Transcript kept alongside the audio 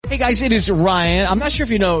Hey guys, it is Ryan. I'm not sure if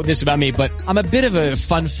you know this about me, but I'm a bit of a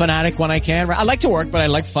fun fanatic when I can. I like to work, but I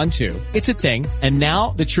like fun too. It's a thing. And now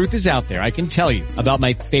the truth is out there. I can tell you about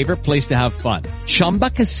my favorite place to have fun. Chumba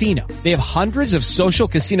Casino. They have hundreds of social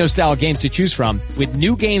casino style games to choose from with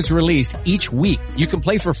new games released each week. You can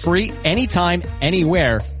play for free anytime,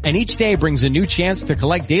 anywhere. And each day brings a new chance to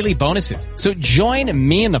collect daily bonuses. So join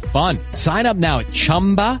me in the fun. Sign up now at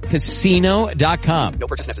ChumbaCasino.com. No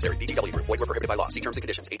purchase necessary. VGW Group. Void where prohibited by law. See terms and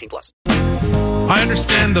conditions. 18+. I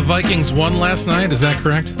understand the Vikings won last night. Is that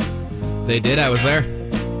correct? They did. I was there.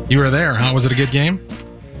 You were there, huh? Was it a good game?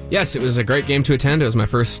 Yes, it was a great game to attend. It was my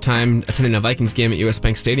first time attending a Vikings game at US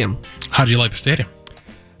Bank Stadium. How'd you like the stadium?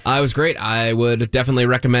 It was great. I would definitely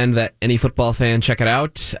recommend that any football fan check it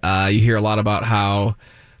out. You hear a lot about how,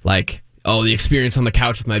 the experience on the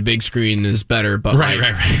couch with my big screen is better, but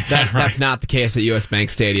that's not the case at US Bank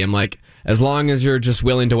Stadium. As long as you're just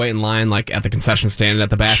willing to wait in line, at the concession stand and at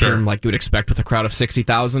the bathroom, like you would expect with a crowd of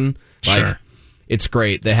 60,000, it's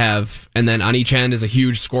great. They have, and then on each end is a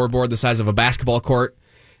huge scoreboard the size of a basketball court,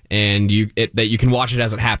 and you can watch it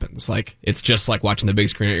as it happens. It's just like watching the big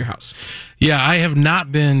screen at your house. Yeah, I have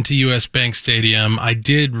not been to US Bank Stadium. I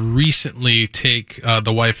did recently take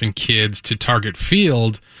the wife and kids to Target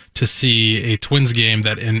Field to see a Twins game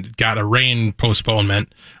that got a rain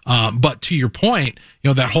postponement. But to your point,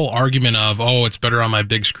 that whole argument of, it's better on my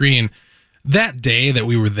big screen. That day that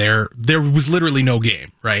we were there was literally no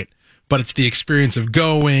game, right? But it's the experience of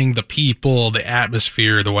going, the people, the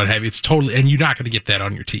atmosphere, the what have you. It's totally, and you're not going to get that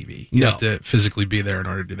on your TV. You have to physically be there in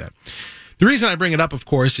order to do that. The reason I bring it up, of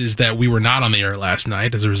course, is that we were not on the air last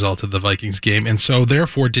night as a result of the Vikings game, and so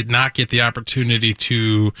therefore did not get the opportunity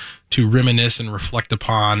to reminisce and reflect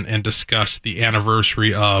upon and discuss the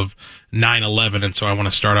anniversary of 9/11. And so I want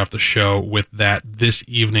to start off the show with that this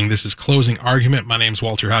evening. This is Closing Argument. My name's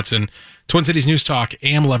Walter Hudson. Twin Cities News Talk,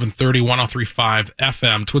 AM 1130, 103.5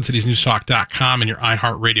 FM, TwinCitiesNewsTalk.com, and your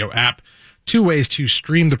iHeartRadio app. Two ways to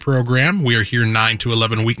stream the program. We are here 9 to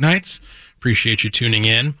 11 weeknights. Appreciate you tuning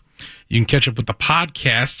in. You can catch up with the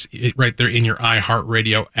podcasts right there in your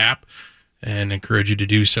iHeartRadio app, and encourage you to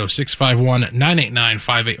do so.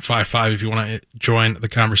 651-989-5855 if you want to join the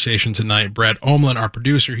conversation tonight. Brad Omlin, our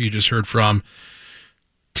producer, who you just heard from,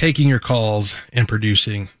 taking your calls and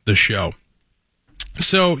producing the show.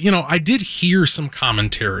 So, I did hear some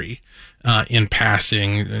commentary in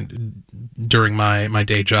passing during my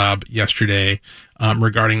day job yesterday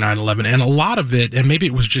regarding 9/11, and a lot of it, and maybe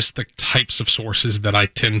it was just the types of sources that I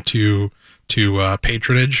tend to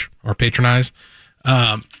patronize.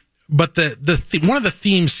 But one of the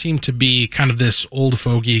themes seemed to be kind of this old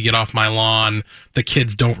fogey, get off my lawn, the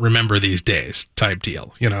kids don't remember these days type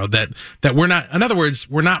deal. That we're not, in other words,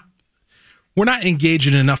 we're not engaged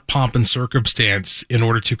in enough pomp and circumstance in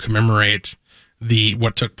order to commemorate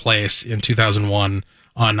what took place in 2001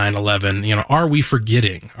 on 9/11. Are we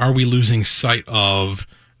forgetting? Are we losing sight of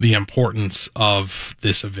the importance of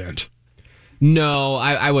this event? No,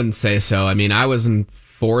 I wouldn't say so. I mean, I was in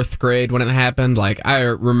 4th grade when it happened. I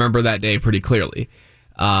remember that day pretty clearly.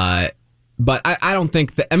 But I don't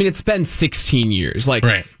think that, it's been 16 years.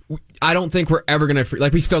 Right. I don't think we're ever going to,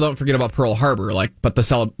 we still don't forget about Pearl Harbor, but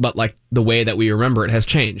the way that we remember it has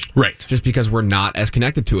changed. Right. Just because we're not as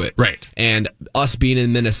connected to it. Right. And us being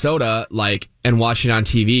in Minnesota, and watching on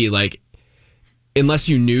TV, unless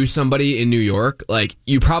you knew somebody in New York,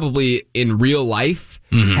 you probably in real life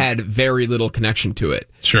had very little connection to it.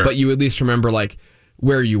 Sure. But you at least remember,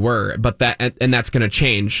 where you were. But that's going to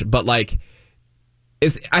change. But,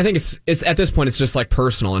 I think it's at this point, it's just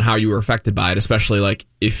personal and how you were affected by it, especially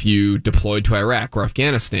if you deployed to Iraq or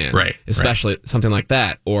Afghanistan, right? Especially something like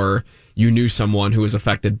that, or you knew someone who was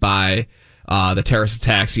affected by the terrorist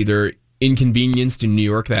attacks, either inconvenienced in New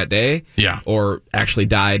York that day, or actually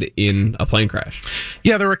died in a plane crash.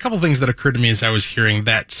 Yeah, there were a couple things that occurred to me as I was hearing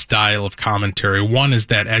that style of commentary. One is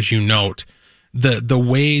that, as you note, the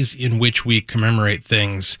ways in which we commemorate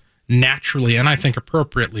things naturally, and I think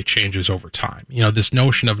appropriately, changes over time. This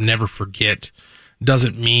notion of never forget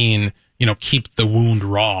doesn't mean, keep the wound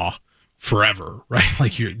raw forever, right?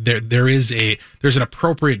 There's an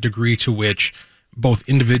appropriate degree to which both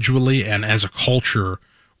individually and as a culture,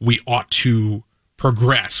 we ought to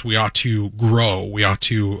progress, we ought to grow, we ought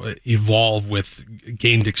to evolve with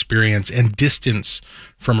gained experience and distance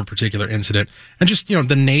from a particular incident. And just,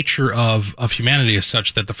 the nature of humanity is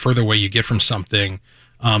such that the further away you get from something,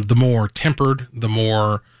 the more tempered, the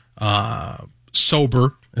more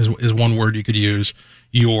sober is one word you could use,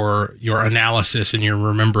 your analysis and your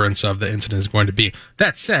remembrance of the incident is going to be.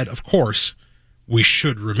 That said, of course, we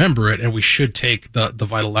should remember it, and we should take the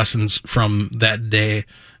vital lessons from that day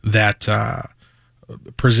that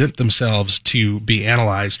present themselves to be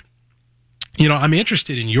analyzed. I'm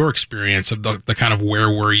interested in your experience of the kind of where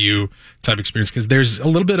were you type experience, because there's a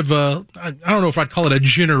little bit of I don't know if I'd call it a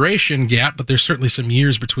generation gap, but there's certainly some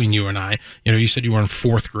years between you and I. You said you were in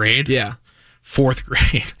fourth grade. Yeah. Fourth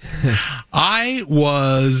grade. I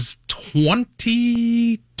was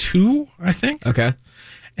 22, I think. Okay.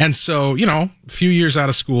 And so, a few years out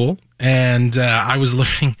of school, and I was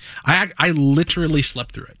living, I literally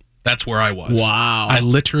slept through it. That's where I was. Wow. I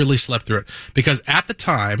literally slept through it. Because at the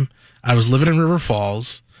time, I was living in River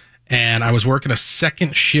Falls, and I was working a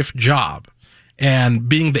second shift job. And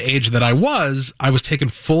being the age that I was taking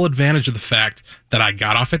full advantage of the fact that I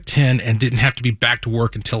got off at 10 and didn't have to be back to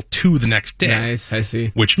work until 2 the next day. Nice, I see.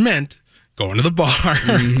 Which meant going to the bar,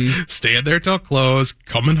 staying there till close,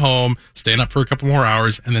 coming home, staying up for a couple more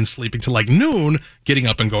hours, and then sleeping till like noon, getting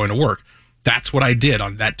up and going to work. That's what I did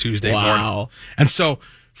on that Tuesday morning. And so,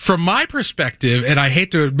 from my perspective, and I hate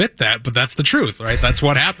to admit that, but that's the truth, right? That's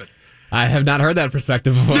what happened. I have not heard that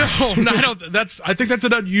perspective before. No, I don't. I think that's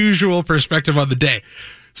an unusual perspective on the day.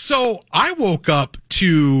 So I woke up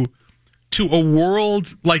to a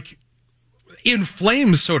world like in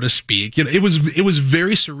flames, so to speak. It was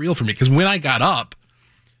very surreal for me, because when I got up,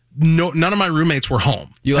 none of my roommates were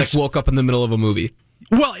home. You woke up in the middle of a movie.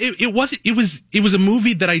 Well, it was a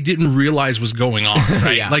movie that I didn't realize was going on.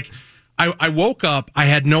 Right? Yeah. Like I woke up, I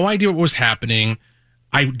had no idea what was happening.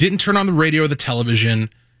 I didn't turn on the radio or the television.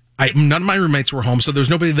 None of my roommates were home, so there was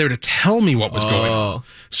nobody there to tell me what was going on.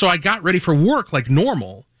 So I got ready for work like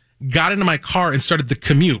normal, got into my car, and started the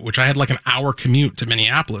commute, which I had like an hour commute to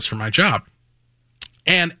Minneapolis for my job.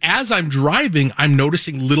 And as I'm driving, I'm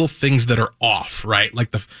noticing little things that are off, right?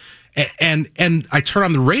 Like and I turn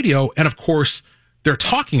on the radio, and of course they're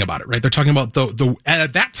talking about it, right? They're talking about and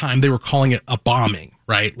at that time they were calling it a bombing,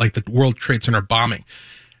 right? Like the World Trade Center bombing.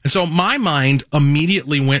 And so my mind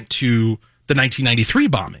immediately went to the 1993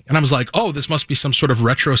 bombing. And I was like, oh, this must be some sort of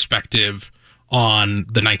retrospective on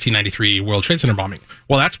the 1993 World Trade Center bombing.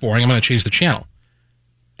 Well, that's boring. I'm going to change the channel.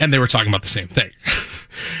 And they were talking about the same thing.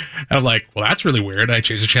 And I'm like, well, that's really weird. I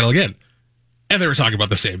changed the channel again. And they were talking about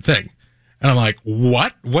the same thing. And I'm like,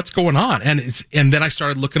 what? What's going on? And then I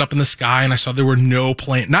started looking up in the sky, and I saw there were no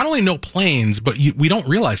planes. Not only no planes, but we don't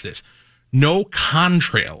realize this. No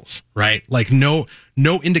contrails, right? Like no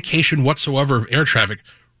indication whatsoever of air traffic.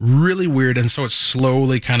 Really weird. And so it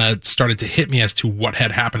slowly kind of started to hit me as to what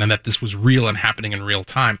had happened, and that this was real and happening in real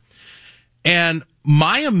time. And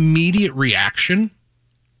my immediate reaction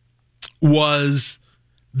was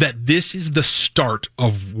that this is the start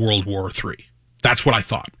of World War III. That's what I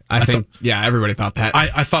thought. I think everybody thought that.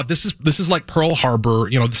 I thought this is like Pearl Harbor.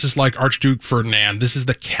 This is like Archduke Ferdinand. This is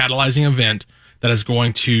the catalyzing event that is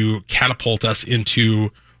going to catapult us into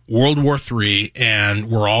World War III, and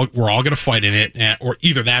we're all going to fight in it, or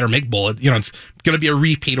either that or make bullet. It's going to be a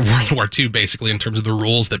repeat of World War II, basically, in terms of the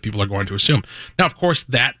rules that people are going to assume. Now, of course,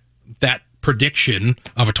 that prediction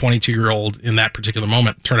of a 22-year-old in that particular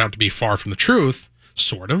moment turned out to be far from the truth.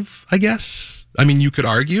 Sort of, I guess. I mean, you could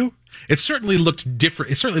argue. It certainly looked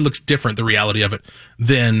different. It certainly looks different, the reality of it,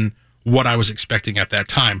 than what I was expecting at that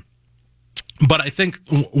time. But I think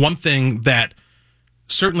one thing that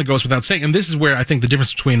certainly goes without saying, and this is where I think the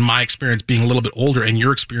difference between my experience being a little bit older and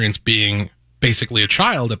your experience being basically a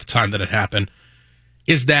child at the time that it happened,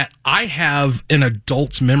 is that I have an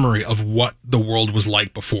adult's memory of what the world was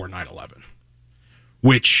like before 9/11,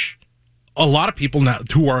 which a lot of people now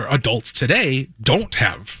who are adults today don't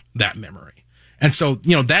have that memory. And so,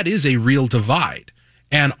 that is a real divide.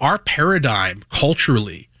 And our paradigm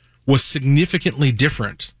culturally was significantly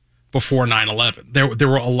different before 9/11. There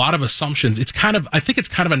were a lot of assumptions. I think it's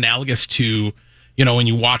kind of analogous to, when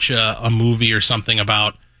you watch a movie or something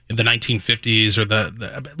about the 1950s or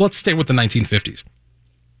let's stay with the 1950s.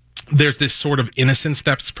 There's this sort of innocence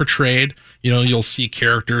that's portrayed. You'll see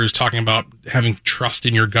characters talking about having trust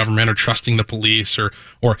in your government or trusting the police or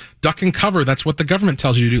duck and cover. That's what the government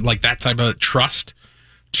tells you to do, like that type of trust.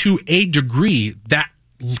 To a degree, that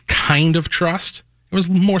kind of trust, it was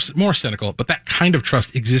more cynical, but that kind of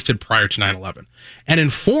trust existed prior to 9/11 and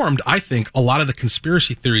informed, I think, a lot of the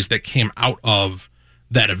conspiracy theories that came out of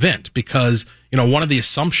that event. Because, one of the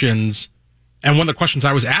assumptions and one of the questions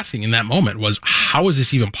I was asking in that moment was, how is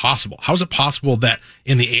this even possible? How is it possible that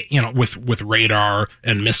in the, with radar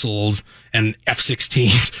and missiles and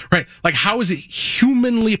F-16s, right? Like, how is it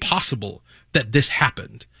humanly possible that this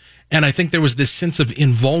happened? And I think there was this sense of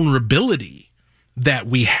invulnerability that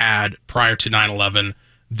we had prior to 9/11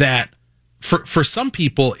 that for some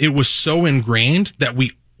people, it was so ingrained that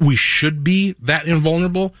we should be that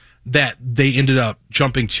invulnerable that they ended up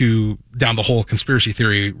jumping down the whole conspiracy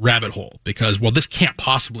theory rabbit hole because, well, this can't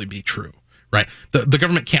possibly be true, right? The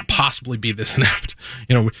government can't possibly be this inept.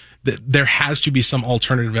 There has to be some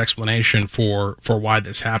alternative explanation for why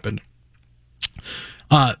this happened.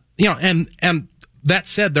 And that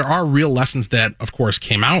said, there are real lessons that, of course,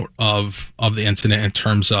 came out of the incident in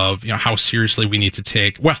terms of, how seriously we need to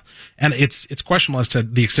take, and it's questionable as to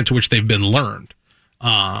the extent to which they've been learned.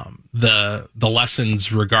 The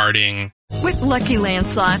lessons regarding. With Lucky Land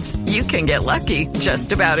Slots, you can get lucky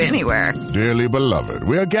just about anywhere. Dearly beloved,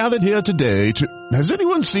 we are gathered here today to. Has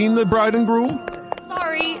anyone seen the bride and groom?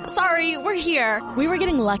 Sorry, we're here. We were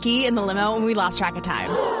getting lucky in the limo and we lost track of time.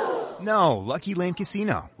 No, Lucky Land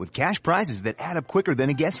Casino, with cash prizes that add up quicker than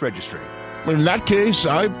a guest registry. In that case,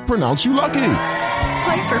 I pronounce you lucky.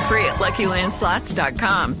 Play for free at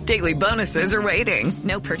LuckyLandSlots.com. Daily bonuses are waiting.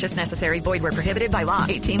 No purchase necessary. Void where prohibited by law.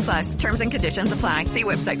 18+. Terms and conditions apply. See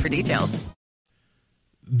website for details.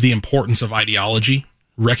 The importance of ideology,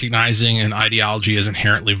 recognizing an ideology as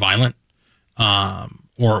inherently violent,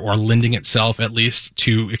 or lending itself at least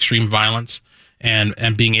to extreme violence,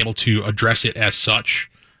 and being able to address it as such.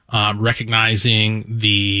 Recognizing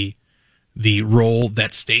the role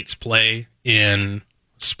that states play in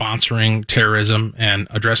sponsoring terrorism and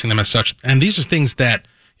addressing them as such. And these are things that,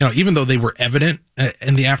 even though they were evident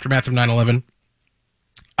in the aftermath of 9/11,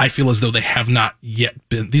 I feel as though they have not yet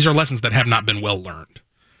been, these are lessons that have not been well learned.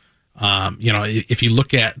 If you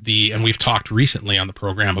look at and we've talked recently on the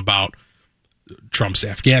program about Trump's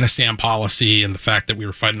Afghanistan policy and the fact that we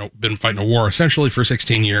were been fighting a war essentially for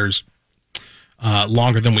 16 years,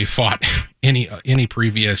 longer than we fought any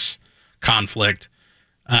previous conflict,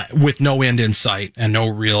 with no end in sight and no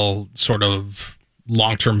real sort of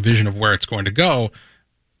long-term vision of where it's going to go.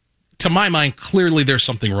 To my mind, clearly there's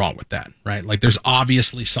something wrong with that, right? Like there's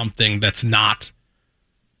obviously something that's not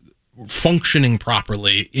functioning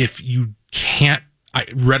properly if you can't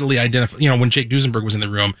readily identify. When Jake Duesenberg was in the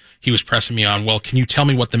room, he was pressing me on, well, can you tell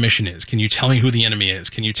me what the mission is? Can you tell me who the enemy is?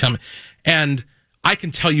 Can you tell me? And I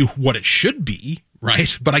can tell you what it should be,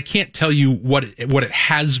 right? But I can't tell you what it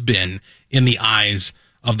has been in the eyes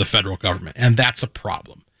of the federal government, and that's a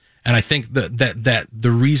problem. And I think that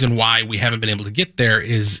the reason why we haven't been able to get there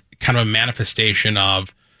is kind of a manifestation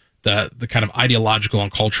of the kind of ideological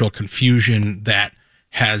and cultural confusion that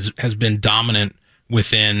has been dominant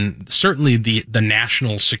within certainly the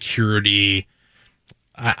national security.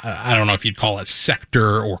 I don't know if you'd call it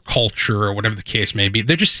sector or culture or whatever the case may be.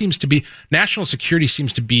 There just seems to be, national security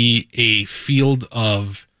seems to be a field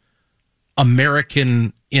of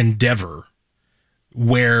American endeavor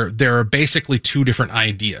where there are basically two different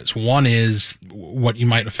ideas. One is what you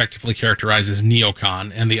might effectively characterize as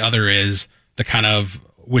neocon, and the other is the kind of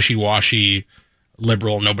wishy-washy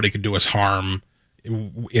liberal, nobody could do us harm,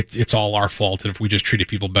 it's all our fault, and if we just treated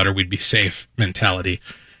people better, we'd be safe mentality.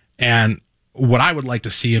 And what I would like to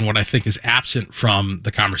see, and what I think is absent from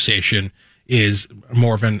the conversation, is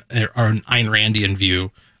more of an Ayn Randian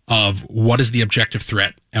view of what is the objective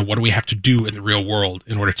threat and what do we have to do in the real world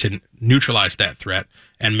in order to neutralize that threat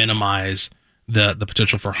and minimize the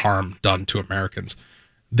potential for harm done to Americans.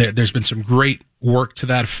 There's been some great work to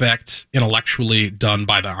that effect intellectually done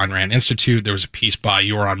by the Ayn Rand Institute. There was a piece by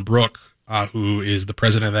Joran Brook, who is the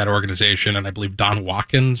president of that organization, and I believe Don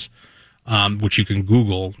Watkins, which you can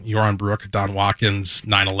Google, Joran Brook, Don Watkins,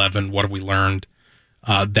 9/11, what have we learned?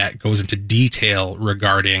 That goes into detail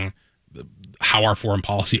regarding how our foreign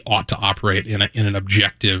policy ought to operate in an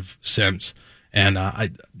objective sense. And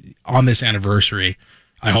on this anniversary,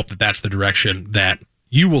 I hope that that's the direction that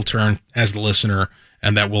you will turn as the listener,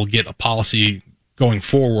 and that we'll get a policy going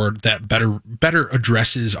forward that better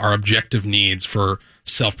addresses our objective needs for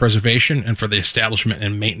self-preservation and for the establishment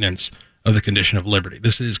and maintenance of the condition of liberty.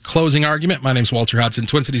 This is Closing Argument. My name is Walter Hudson,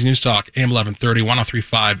 Twin Cities News Talk, AM 1130,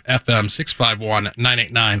 103.5 FM,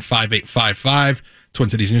 651-989-5855,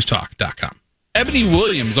 TwinCitiesNewsTalk.com. Ebony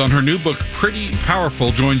Williams on her new book, Pretty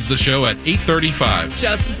Powerful, joins the show at 8:35.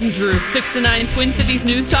 Justice and Drew, 6 to 9, Twin Cities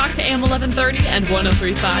News Talk, AM 1130 and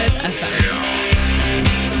 103.5 FM.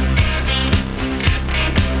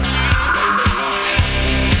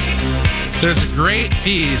 There's a great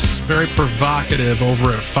piece, very provocative,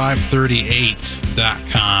 over at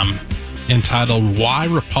 538.com entitled Why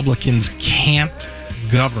Republicans Can't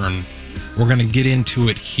Govern. We're going to get into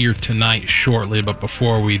it here tonight shortly, but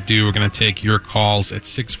before we do, we're going to take your calls at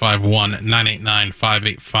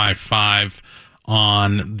 651-989-5855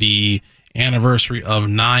 on the anniversary of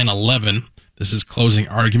 9/11. This is Closing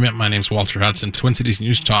Argument. My name is Walter Hudson, Twin Cities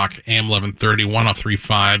News Talk, AM 1130,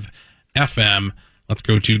 103.5 FM. Let's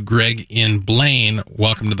go to Greg in Blaine.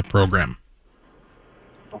 Welcome to the program.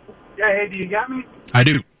 Hey, do you got me? I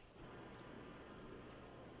do.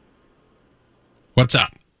 What's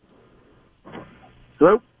up?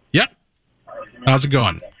 Hello? Yep. How's it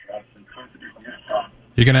going?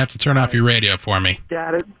 You're going to have to turn off your radio for me.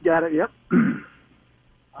 Got it, yep.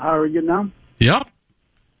 How are we getting on? Yep.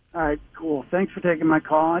 All right, cool. Thanks for taking my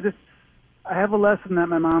call. I have a lesson that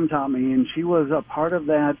my mom taught me, and she was a part of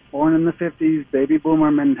that born in the 50s baby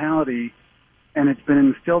boomer mentality, and it's been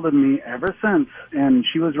instilled in me ever since. And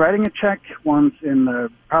she was writing a check once in the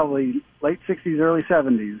probably late 60s, early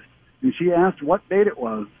 70s, and she asked what date it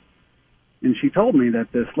was. And she told me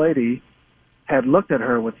that this lady had looked at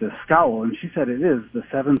her with this scowl, and she said it is the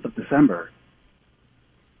 7th of December.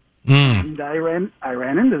 And I ran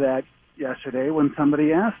into that yesterday when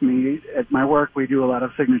somebody asked me, at my work we do a lot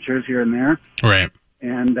of signatures here and there. Right.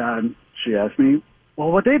 And she asked me,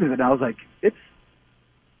 well, what date is it? And I was like, it's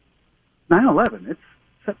 9/11. It's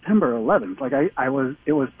September 11th. Like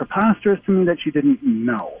it was preposterous to me that she didn't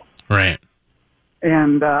know. Right.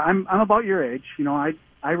 And I'm about your age. You know,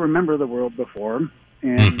 I remember the world before,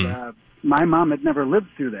 and my mom had never lived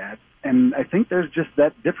through that. And I think there's just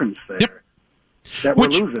that difference there. Yep. That we're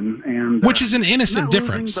losing, and which is an innocent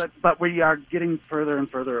difference, losing, but we are getting further and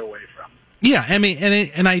further away from. Yeah, I mean,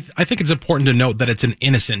 and I think it's important to note that it's an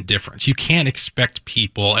innocent difference. You can't expect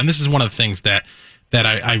people, and this is one of the things that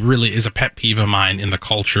I really is a pet peeve of mine in the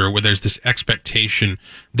culture, where there's this expectation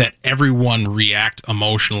that everyone react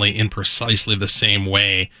emotionally in precisely the same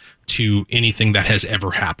way to anything that has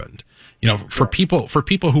ever happened. You know, for people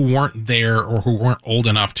who weren't there or who weren't old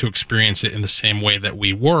enough to experience it in the same way that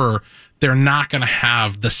we were, they're not going to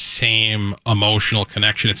have the same emotional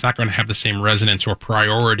connection. It's not going to have the same resonance or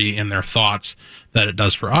priority in their thoughts that it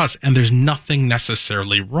does for us. And there's nothing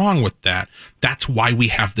necessarily wrong with that. That's why we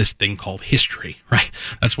have this thing called history, right?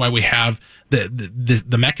 That's why we have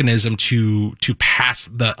the mechanism to pass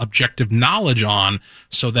the objective knowledge on,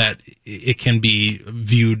 so that it can be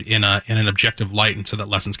viewed in an objective light, and so that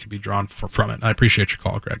lessons can be drawn from it. I appreciate your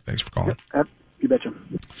call, Greg. Thanks for calling. Yep, you betcha.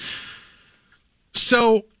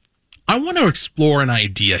 So I want to explore an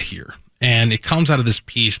idea here, and it comes out of this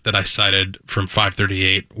piece that I cited from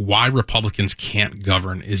 538, Why Republicans Can't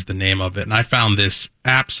Govern is the name of it. And I found this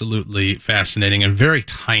absolutely fascinating and very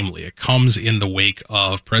timely. It comes in the wake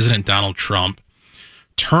of President Donald Trump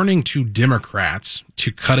turning to Democrats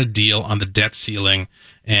to cut a deal on the debt ceiling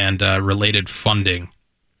and related funding.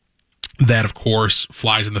 That, of course,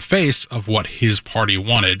 flies in the face of what his party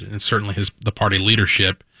wanted, and certainly the party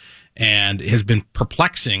leadership, and has been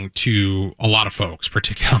perplexing to a lot of folks,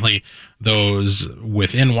 particularly those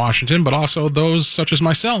within Washington, but also those such as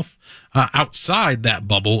myself outside that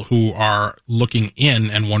bubble, who are looking in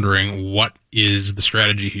and wondering, what is the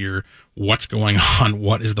strategy here? What's going on?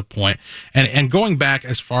 What is the point? And going back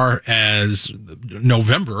as far as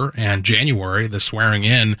November and January, the swearing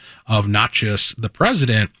in of not just the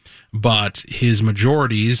president, but his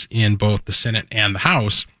majorities in both the Senate and the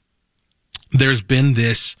House, there's been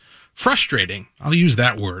this frustrating, I'll use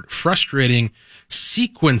that word, frustrating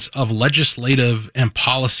sequence of legislative and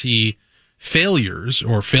policy failures,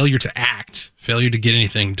 or failure to act, failure to get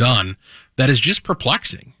anything done, that is just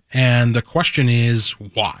perplexing. And the question is,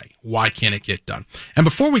 why? Why can't it get done? And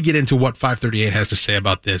before we get into what 538 has to say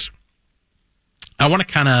about this, I want to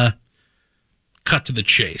kind of cut to the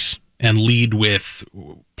chase and lead with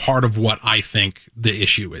part of what I think the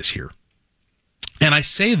issue is here. And I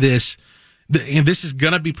say this, and this is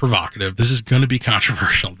going to be provocative. This is going to be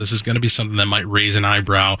controversial. This is going to be something that might raise an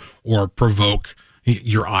eyebrow or provoke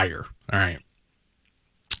your ire. All right.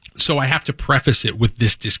 So I have to preface it with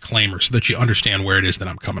this disclaimer so that you understand where it is that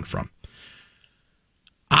I'm coming from.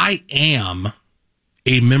 I am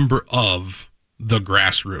a member of the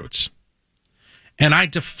grassroots. And I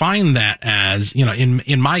define that as, you know,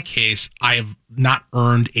 in my case, I have not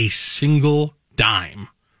earned a single dime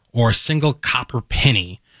or a single copper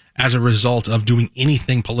penny as a result of doing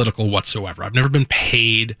anything political whatsoever. I've never been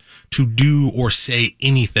paid to do or say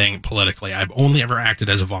anything politically. I've only ever acted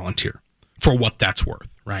as a volunteer, for what that's worth,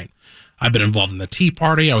 right? I've been involved in the Tea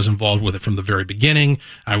Party. I was involved with it from the very beginning.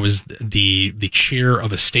 I was the chair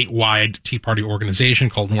of a statewide Tea Party organization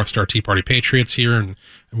called North Star Tea Party Patriots here in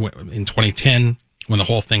 2010 when the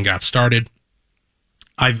whole thing got started.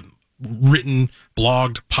 I've written,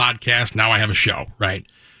 blogged, podcast. Now I have a show, right?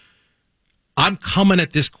 I'm coming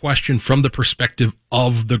at this question from the perspective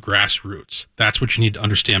of the grassroots. That's what you need to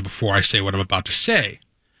understand before I say what I'm about to say.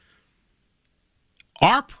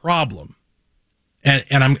 Our problem,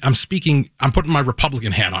 and I'm speaking, I'm putting my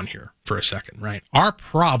Republican hat on here for a second, right? Our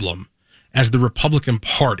problem as the Republican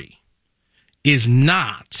Party is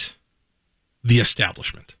not the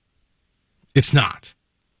establishment. It's not.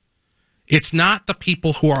 It's not the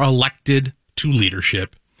people who are elected to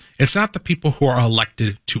leadership. It's not the people who are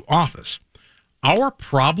elected to office. Our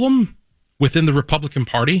problem within the Republican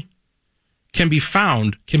Party can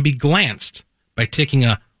be glanced by taking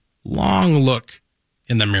a long look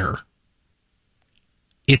in the mirror.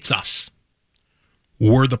 It's us.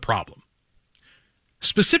 We're the problem.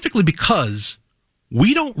 Specifically because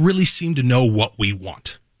we don't really seem to know what we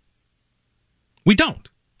want. We don't.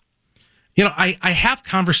 You know, I have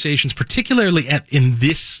conversations, particularly in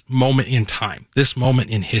this moment in time, this moment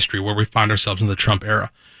in history where we find ourselves in the Trump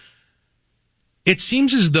era. It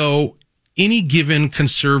seems as though any given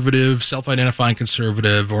conservative, self-identifying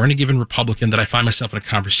conservative, or any given Republican that I find myself in a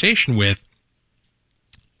conversation with,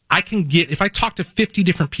 if I talk to 50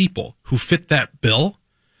 different people who fit that bill,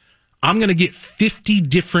 I'm going to get 50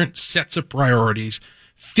 different sets of priorities,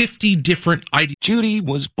 50 different ideas. Judy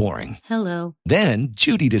was boring. Hello. Then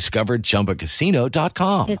Judy discovered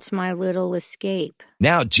ChumbaCasino.com. It's my little escape.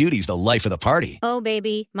 Now Judy's the life of the party. Oh,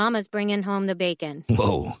 baby, mama's bringing home the bacon.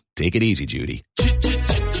 Whoa, take it easy, Judy.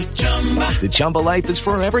 The Chumba life is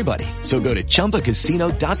for everybody. So go to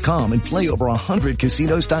ChumbaCasino.com and play over 100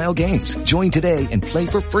 casino-style games. Join today and play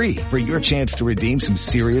for free for your chance to redeem some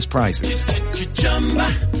serious prizes.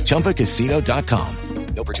 ChumbaCasino.com.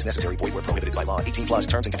 No purchase necessary. Void where prohibited by law. 18 plus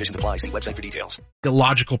terms and conditions apply. See website for details.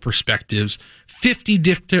 Illogical perspectives, 50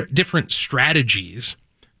 different strategies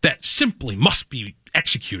that simply must be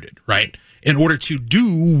executed, right, in order to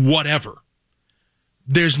do whatever.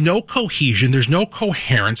 There's no cohesion, there's no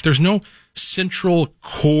coherence, there's no central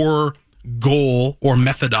core goal or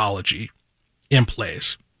methodology in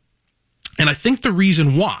place. And I think the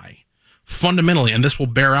reason why, fundamentally, and this will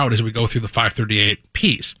bear out as we go through the 538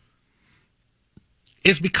 piece,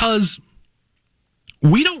 is because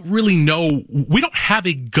we don't really know, we don't have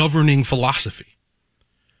a governing philosophy.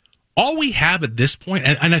 All we have at this point,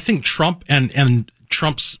 and I think Trump and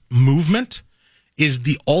Trump's movement is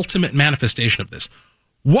the ultimate manifestation of this.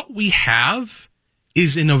 What we have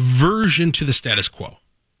is an aversion to the status quo.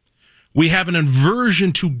 We have an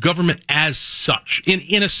aversion to government as such.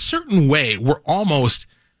 In a certain way, we're almost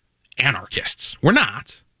anarchists. We're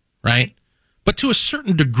not, right? But to a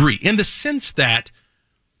certain degree, in the sense that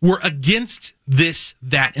we're against this,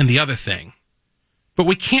 that, and the other thing. But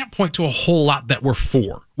we can't point to a whole lot that we're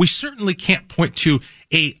for. We certainly can't point to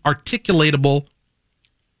a articulatable,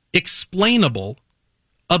 explainable,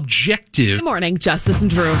 objective. Good morning, Justice and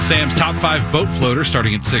Drew. Sam's top 5 boat floater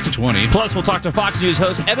starting at 6:20. Plus, we'll talk to Fox News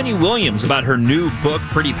host Ebony Williams about her new book,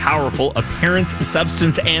 Pretty Powerful, Appearance,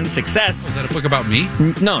 Substance, and Success. Is that a book about me?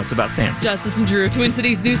 No, it's about Sam. Justice and Drew, Twin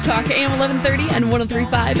Cities News Talk, AM 1130 and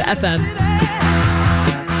 103.5 FM.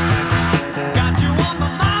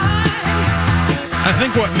 I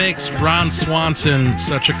think what makes Ron Swanson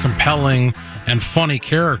such a compelling and funny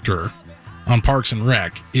character on Parks and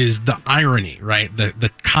Rec is the irony, right?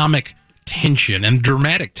 The comic tension and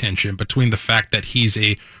dramatic tension between the fact that he's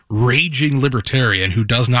a raging libertarian who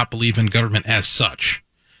does not believe in government as such,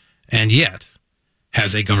 and yet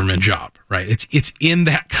has a government job, right? It's in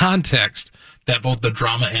that context that both the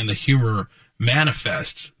drama and the humor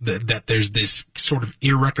manifests, that there's this sort of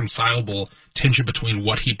irreconcilable tension between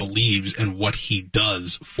what he believes and what he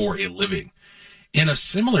does for a living. In a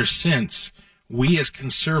similar sense, we as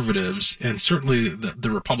conservatives, and certainly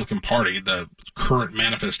the Republican Party, the current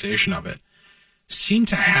manifestation of it, seem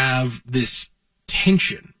to have this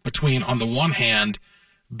tension between, on the one hand,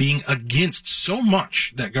 being against so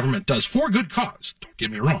much that government does for a good cause. Don't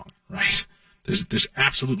get me wrong, right? There's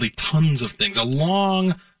absolutely tons of things, a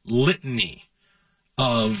long litany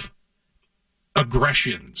of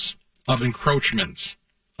aggressions, of encroachments,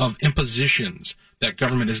 of impositions that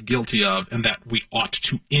government is guilty of and that we ought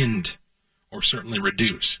to end or certainly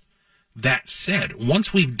reduce. That said,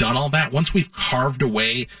 once we've done all that, once we've carved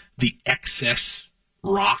away the excess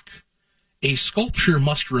rock, a sculpture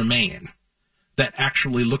must remain that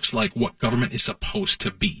actually looks like what government is supposed to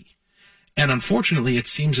be. And unfortunately, it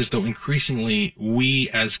seems as though increasingly we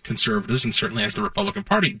as conservatives, and certainly as the Republican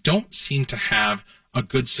Party, don't seem to have a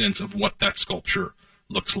good sense of what that sculpture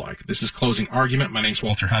looks like. This is Closing Argument. My name's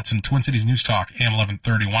Walter Hudson, Twin Cities News Talk, AM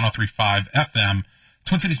 1130, 103.5 FM,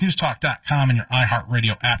 TwinCitiesNewsTalk.com, and your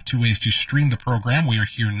iHeartRadio app. 2 ways to stream the program. We are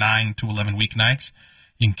here 9 to 11 weeknights.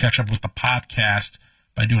 You can catch up with the podcast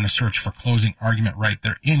by doing a search for Closing Argument right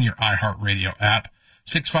there in your iHeartRadio app.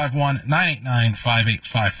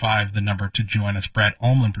 651-989-5855, the number to join us. Brad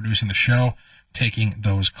Olmlin producing the show, taking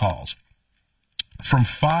those calls. From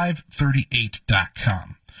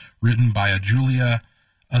 538.com, written by Julia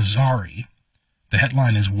Azari, the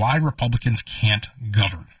headline is Why Republicans Can't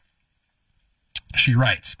Govern. She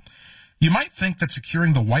writes, You might think that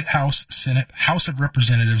securing the White House, Senate, House of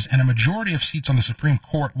Representatives, and a majority of seats on the Supreme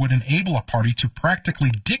Court would enable a party to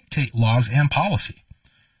practically dictate laws and policy.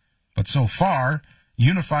 But so far,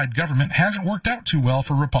 unified government hasn't worked out too well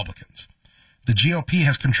for Republicans. The GOP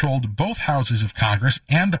has controlled both houses of Congress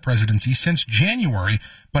and the presidency since January,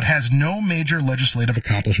 but has no major legislative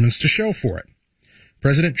accomplishments to show for it.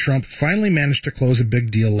 President Trump finally managed to close a big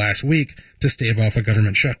deal last week to stave off a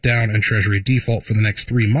government shutdown and Treasury default for the next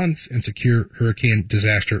 3 months and secure hurricane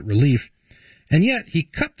disaster relief. And yet he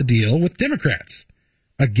cut the deal with Democrats,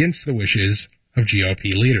 against the wishes of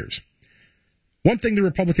GOP leaders. One thing the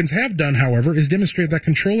Republicans have done, however, is demonstrate that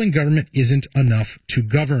controlling government isn't enough to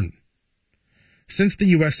govern. Since the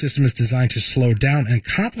U.S. system is designed to slow down and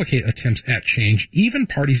complicate attempts at change, even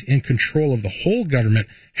parties in control of the whole government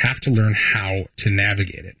have to learn how to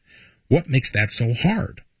navigate it. What makes that so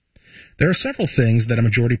hard? There are several things that a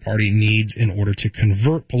majority party needs in order to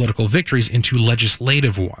convert political victories into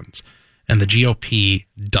legislative ones, and the GOP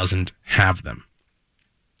doesn't have them.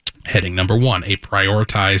 Heading number 1, a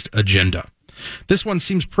prioritized agenda. This one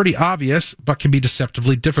seems pretty obvious, but can be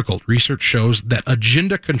deceptively difficult. Research shows that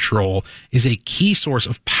agenda control is a key source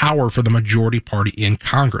of power for the majority party in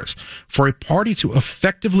Congress. For a party to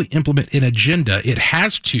effectively implement an agenda, it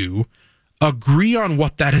has to agree on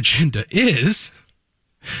what that agenda is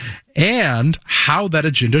and how that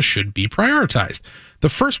agenda should be prioritized. The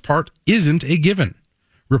first part isn't a given.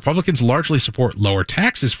 Republicans largely support lower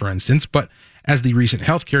taxes, for instance, but as the recent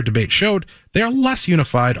healthcare debate showed, they are less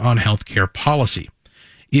unified on healthcare policy.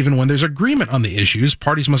 Even when there's agreement on the issues,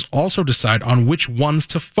 parties must also decide on which ones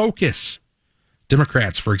to focus.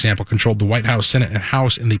 Democrats, for example, controlled the White House, Senate, and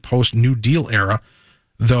House in the post-New Deal era,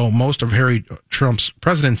 though most of Harry Truman's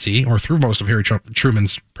presidency, and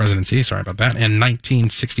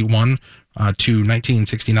 1961 to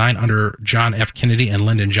 1969 under John F. Kennedy and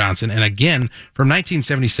Lyndon Johnson, and again from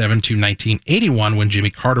 1977 to 1981 when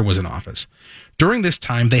Jimmy Carter was in office. During this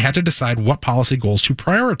time, they had to decide what policy goals to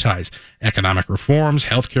prioritize: economic reforms,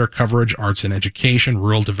 healthcare coverage, arts and education,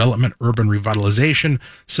 rural development, urban revitalization,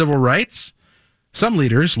 civil rights. Some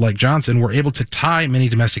leaders, like Johnson, were able to tie many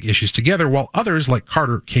domestic issues together, while others, like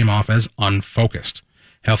Carter, came off as unfocused.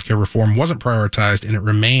 Healthcare reform wasn't prioritized, and it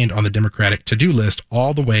remained on the Democratic to-do list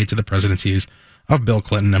all the way to the presidencies of Bill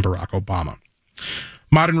Clinton and Barack Obama.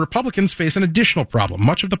 Modern Republicans face an additional problem.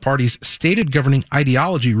 Much of the party's stated governing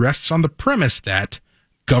ideology rests on the premise that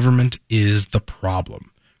government is the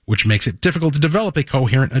problem, which makes it difficult to develop a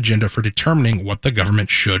coherent agenda for determining what the government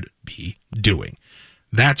should be doing.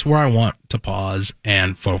 That's where I want to pause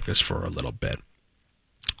and focus for a little bit.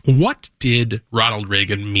 What did Ronald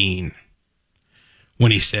Reagan mean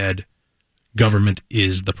when he said, government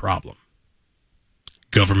is the problem?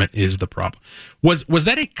 Government is the problem. Was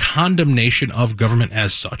that a condemnation of government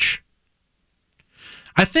as such?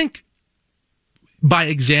 I think by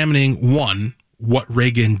examining, one, what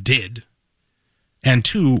Reagan did, and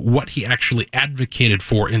two, what he actually advocated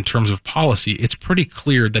for in terms of policy, it's pretty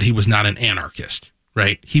clear that he was not an anarchist,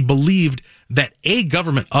 right? He believed that a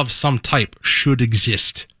government of some type should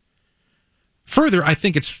exist. Further, I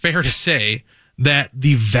think it's fair to say that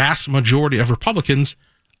the vast majority of Republicans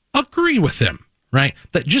agree with him, right?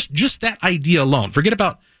 That just that idea alone, forget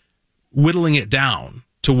about whittling it down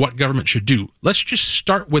to what government should do. Let's just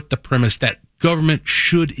start with the premise that government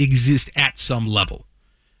should exist at some level.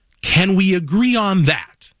 Can we agree on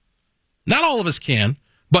that? Not all of us can,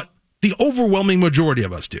 but the overwhelming majority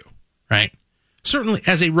of us do, right? Certainly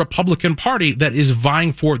as a Republican Party that is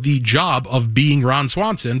vying for the job of being Ron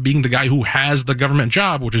Swanson, being the guy who has the government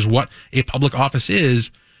job, which is what a public office is,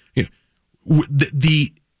 you know,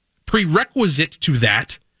 the prerequisite to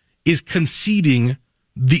that is conceding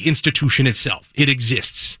the institution itself. It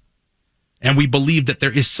exists. And we believe that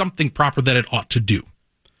there is something proper that it ought to do.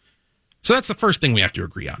 So that's the first thing we have to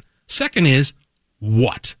agree on. Second is,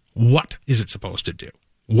 what? What is it supposed to do?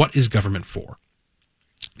 What is government for?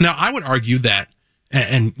 Now, I would argue that,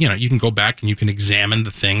 and you know, you can go back and you can examine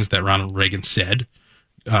the things that Ronald Reagan said,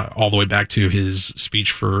 all the way back to his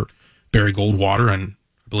speech for Barry Goldwater, and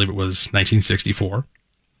I believe it was 1964,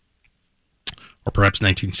 or perhaps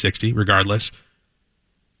 1960, regardless.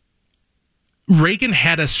 Reagan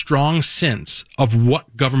had a strong sense of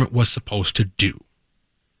what government was supposed to do.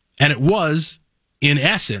 And it was, in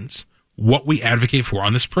essence, what we advocate for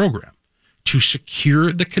on this program: to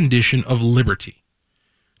secure the condition of liberty,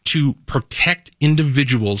 to protect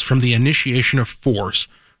individuals from the initiation of force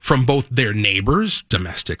from both their neighbors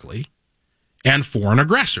domestically and foreign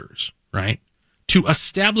aggressors, right? To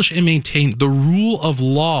establish and maintain the rule of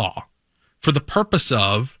law for the purpose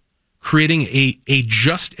of creating a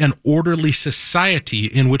just and orderly society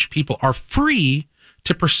in which people are free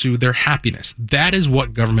to pursue their happiness. That is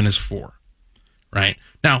what government is for, right?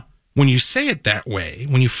 Now, when you say it that way,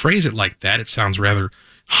 when you phrase it like that, it sounds rather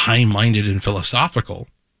high-minded and philosophical.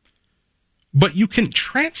 But you can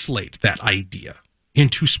translate that idea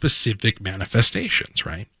into specific manifestations,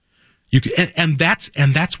 right? You can, and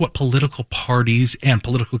that's what political parties and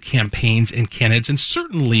political campaigns and candidates and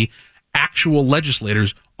certainly actual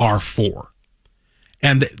legislators are for.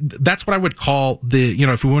 And that's what I would call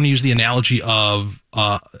if we want to use the analogy of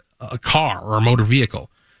a car or a motor vehicle,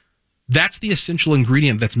 that's the essential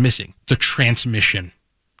ingredient that's missing, the transmission.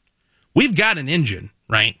 We've got an engine,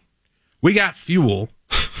 right? We got fuel.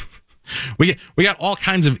 we got all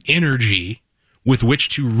kinds of energy with which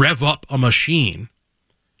to rev up a machine.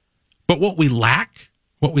 But what we lack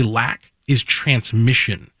is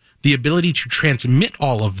transmission, the ability to transmit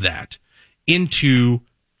all of that into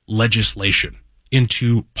legislation,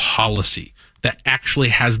 into policy that actually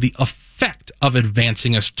has the effect of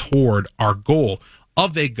advancing us toward our goal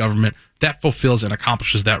of a government that fulfills and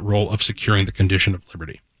accomplishes that role of securing the condition of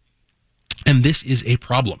liberty. And this is a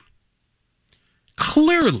problem.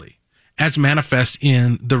 Clearly, as manifest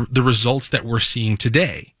in the results that we're seeing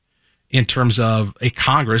today in terms of a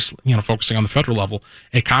Congress, focusing on the federal level,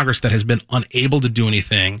 a Congress that has been unable to do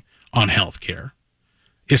anything on health care,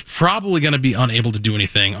 is probably going to be unable to do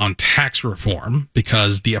anything on tax reform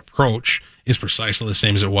because the approach is precisely the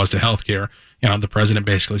same as it was to healthcare. The president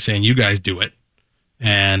basically saying, you guys do it,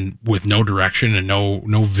 and with no direction and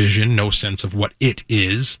no vision, no sense of what it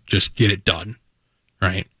is, just get it done,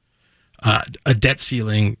 right? A debt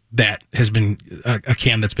ceiling that has been a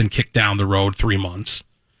can that's been kicked down the road 3 months,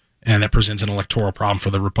 and that presents an electoral problem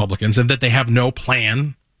for the Republicans, and that they have no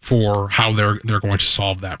plan for how they're going to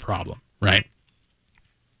solve that problem, right?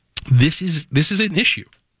 This is an issue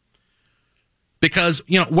because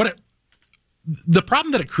the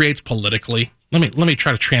problem that it creates politically. Let me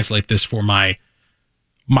try to translate this for my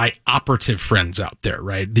operative friends out there,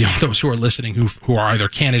 right? Those who are listening who are either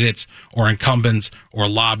candidates or incumbents or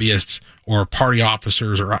lobbyists or party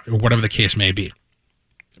officers or whatever the case may be.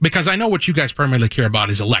 Because I know what you guys primarily care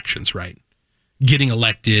about is elections, right? Getting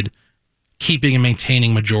elected, keeping and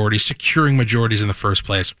maintaining majorities, securing majorities in the first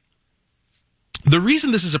place. The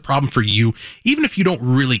reason this is a problem for you, even if you don't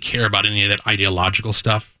really care about any of that ideological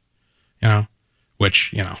stuff,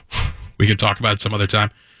 which, we could talk about it some other time.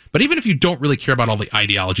 But even if you don't really care about all the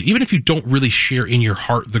ideology, even if you don't really share in your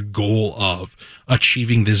heart the goal of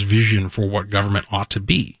achieving this vision for what government ought to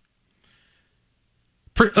be,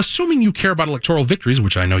 assuming you care about electoral victories,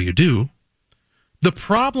 which I know you do, the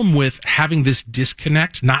problem with having this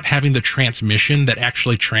disconnect, not having the transmission that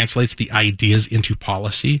actually translates the ideas into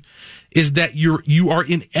policy, is that you are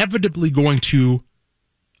inevitably going to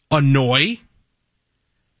annoy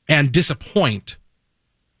and disappoint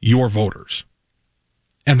your voters.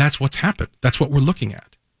 And that's what's happened. That's what we're looking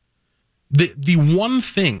at. The one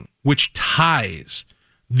thing which ties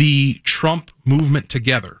the Trump movement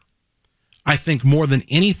together, I think more than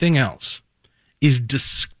anything else, is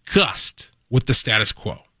disgust with the status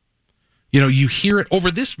quo. You hear it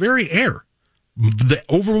over this very air, the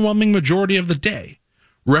overwhelming majority of the day,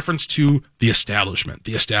 reference to the establishment.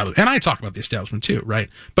 And I talk about the establishment too, right?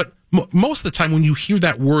 But most of the time when you hear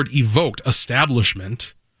that word evoked,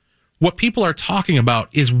 establishment, what people are talking about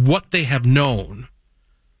is what they have known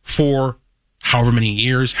for however many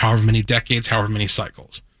years, however many decades, however many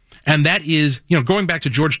cycles. And that is, going back to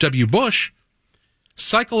George W. Bush,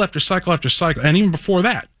 cycle after cycle after cycle, and even before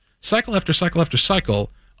that, cycle after cycle after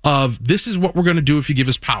cycle of this is what we're going to do if you give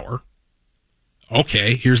us power.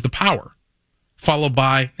 Okay, here's the power. Followed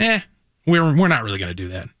by, we're not really going to do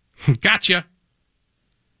that. Gotcha.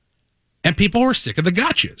 And people are sick of the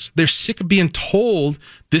gotchas. They're sick of being told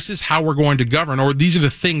this is how we're going to govern, or these are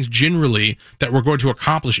the things generally that we're going to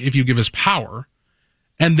accomplish if you give us power.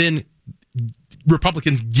 And then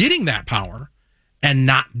Republicans getting that power and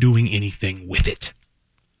not doing anything with it.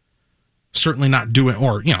 Certainly not doing,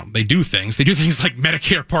 or, they do things. They do things like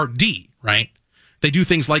Medicare Part D, right? They do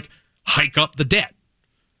things like hike up the debt.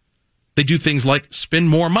 They do things like spend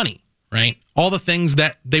more money, right? All the things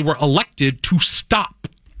that they were elected to stop.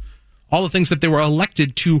 All the things that they were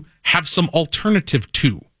elected to have some alternative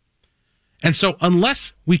to. And so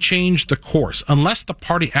unless we change the course, unless the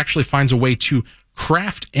party actually finds a way to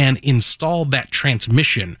craft and install that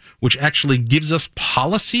transmission, which actually gives us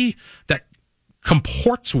policy that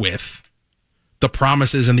comports with the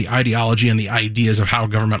promises and the ideology and the ideas of how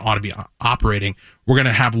government ought to be operating, we're going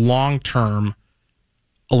to have long-term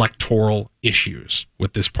electoral issues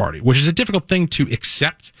with this party, which is a difficult thing to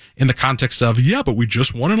accept in the context of, yeah, but we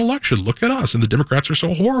just won an election. Look at us. And the Democrats are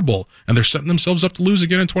so horrible. And they're setting themselves up to lose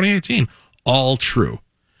again in 2018. All true.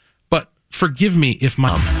 But forgive me if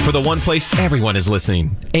my... For the one place everyone is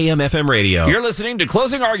listening, AM/FM radio. You're listening to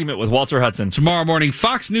Closing Argument with Walter Hudson. Tomorrow morning,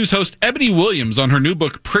 Fox News host Ebony Williams on her new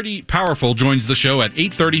book, Pretty Powerful, joins the show at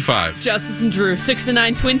 8:35. Justice and Drew, 6 to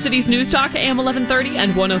 9 Twin Cities News Talk, AM 1130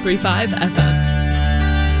 and 103.5 FM.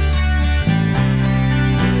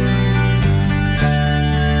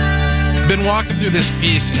 Been walking through this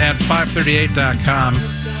piece at 538.com.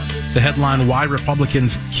 The headline, Why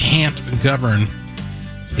Republicans Can't Govern.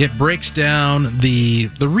 It breaks down the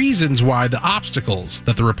reasons why, the obstacles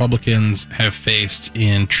that the Republicans have faced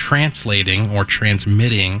in translating or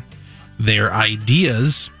transmitting their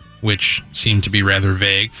ideas, which seem to be rather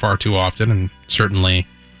vague far too often and certainly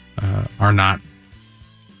are not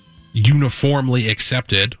uniformly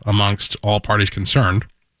accepted amongst all parties concerned,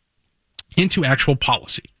 into actual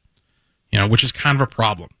policy. Which is kind of a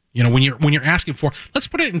problem. When you're asking for, let's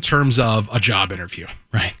put it in terms of a job interview,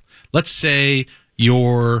 right? Let's say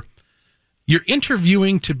you're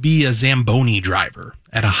interviewing to be a Zamboni driver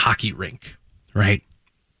at a hockey rink, right?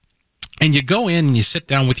 And you go in and you sit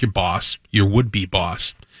down with your boss, your would-be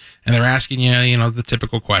boss, and they're asking you, the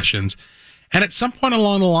typical questions. And at some point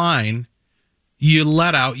along the line, you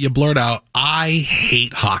blurt out, I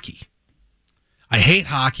hate hockey. I hate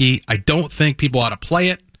hockey. I don't think people ought to play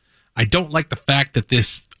it. I don't like the fact that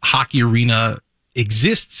this hockey arena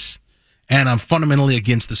exists, and I'm fundamentally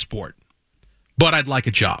against the sport. But I'd like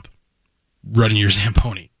a job running your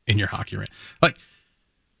Zamboni in your hockey arena. Like,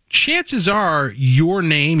 chances are your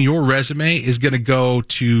name, your resume is going to go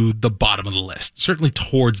to the bottom of the list, certainly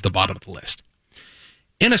towards the bottom of the list.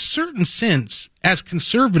 In a certain sense, as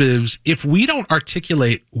conservatives, if we don't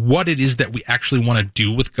articulate what it is that we actually want to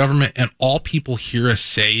do with government, and all people hear us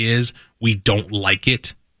say is we don't like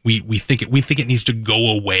it, we think it needs to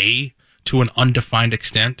go away to an undefined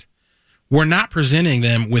extent, we're not presenting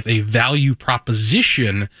them with a value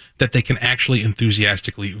proposition that they can actually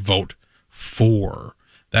enthusiastically vote for.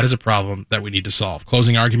 That is a problem that we need to solve.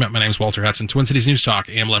 Closing argument. My name is Walter Hudson, Twin Cities News Talk,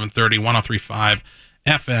 AM 1130, 103.5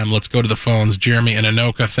 FM. Let's go to the phones. Jeremy and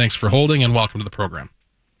Anoka, thanks for holding, and welcome to the program.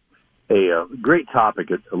 Hey, great topic.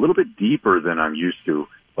 It's a little bit deeper than I'm used to,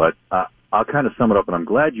 but I'll kind of sum it up, and I'm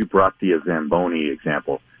glad you brought the Zamboni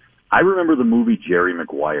example. I remember the movie Jerry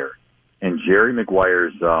Maguire, and Jerry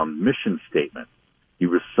Maguire's mission statement. He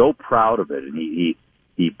was so proud of it, and he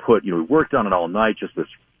put, he worked on it all night, just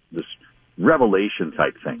this revelation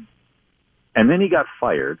type thing. And then he got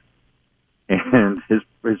fired, and his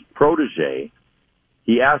protege,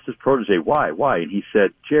 he asked his protege, why? And he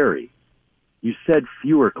said, Jerry, you said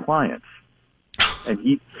fewer clients. And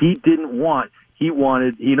he didn't want, he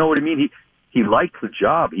wanted, you know what I mean? He liked the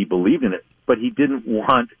job, he believed in it, but he didn't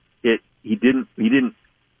want it, he didn't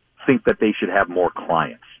think that they should have more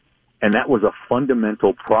clients. And that was a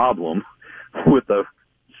fundamental problem with a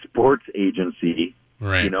sports agency,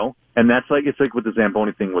 right? And it's like with the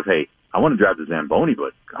Zamboni thing with, hey, I want to drive the Zamboni,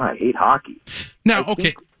 but God, I hate hockey. Now,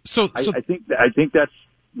 okay, so I think that's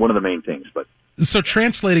one of the main things. But so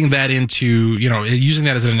translating that into, using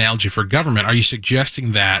that as an analogy for government, are you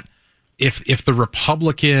suggesting that if the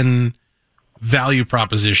Republican value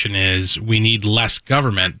proposition is we need less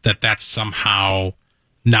government, that's somehow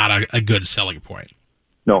not a good selling point?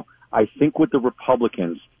 No, I think with the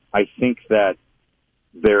Republicans, I think that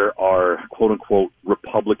there are quote unquote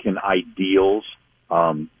Republican ideals,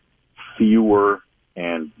 fewer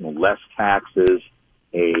and less taxes,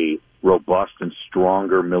 a robust and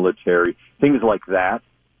stronger military, things like that.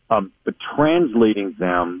 But translating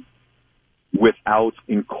them without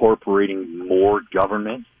incorporating more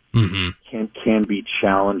government can be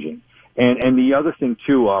challenging. And the other thing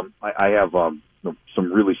too, I have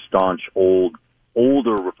some really staunch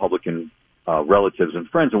older Republican relatives and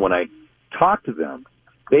friends, and when I talk to them,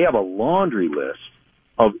 they have a laundry list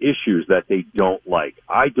of issues that they don't like.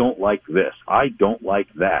 I don't like this. I don't like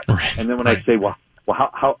that. Right, and then when I say, well,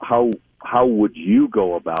 how would you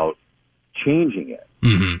go about changing it?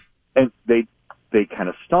 Mm-hmm. And they kind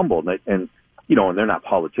of stumble, and they're not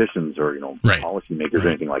politicians or policymakers or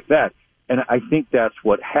anything like that. And I think that's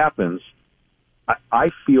what happens. I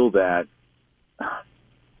feel that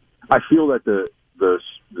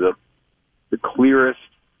the clearest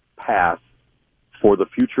path for the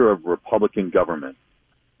future of Republican government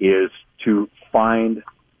is to find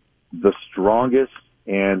the strongest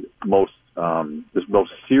and most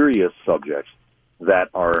serious subjects that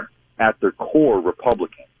are at their core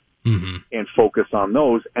Republican, and focus on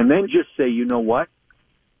those, and then just say, you know what?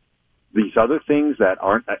 these other things that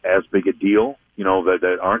aren't as big a deal,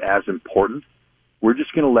 that aren't as important, we're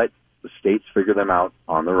just going to let the states figure them out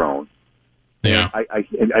on their own. Yeah.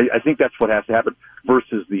 And I think that's what has to happen.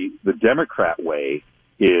 Versus the Democrat way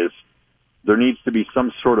is there needs to be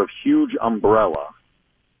some sort of huge umbrella,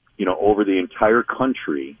 over the entire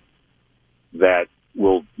country that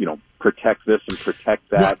will, protect this and protect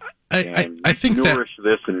that. Well, I think nourish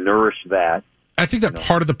this and nourish that. I think that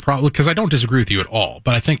part of the problem, because I don't disagree with you at all,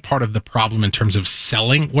 but I think part of the problem in terms of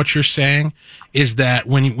selling what you're saying is that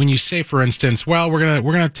when you say, for instance, well, we're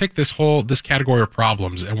gonna take this category of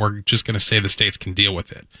problems and we're just gonna say the states can deal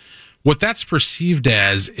with it. What that's perceived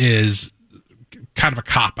as is kind of a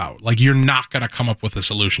cop-out. Like, you're not going to come up with a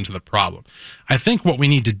solution to the problem. I think what we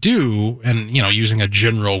need to do, and, using a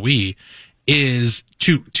general we, is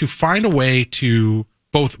to find a way to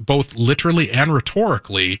both literally and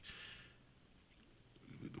rhetorically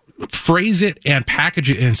phrase it and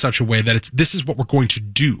package it in such a way that this is what we're going to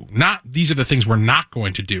do. Not these are the things we're not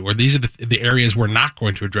going to do, or these are the areas we're not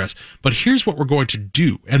going to address, but here's what we're going to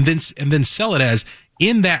do. And then sell it as,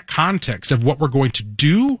 in that context of what we're going to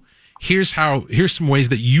do, here's some ways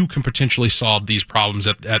that you can potentially solve these problems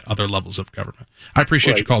at other levels of government. I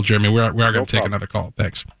appreciate your call, Jeremy. We are going to take another call.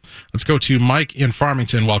 Thanks. Let's go to Mike in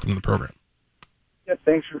Farmington. Welcome to the program. Yeah,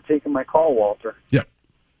 thanks for taking my call, Walter. Yep.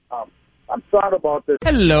 I've thought about this.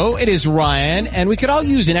 Hello, it is Ryan, and we could all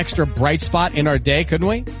use an extra bright spot in our day, couldn't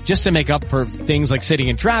we? Just to make up for things like sitting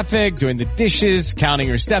in traffic, doing the dishes, counting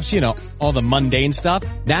your steps, all the mundane stuff.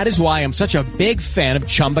 That is why I'm such a big fan of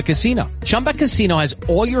Chumba Casino. Chumba Casino has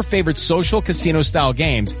all your favorite social casino-style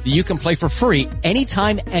games that you can play for free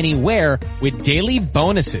anytime, anywhere with daily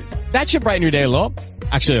bonuses. That should brighten your day a little.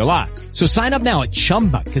 Actually, a lot. So sign up now at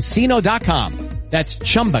ChumbaCasino.com. That's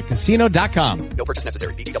ChumbaCasino.com. No purchase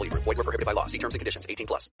necessary. VGW Group. Void where prohibited by law. See terms and conditions.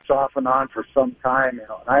 18+. It's off and on for some time, and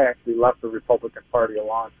I actually left the Republican Party a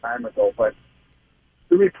long time ago, but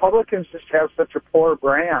the Republicans just have such a poor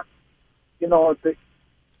brand.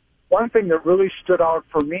 One thing that really stood out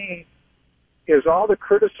for me is all the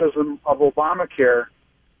criticism of Obamacare,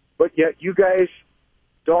 but yet you guys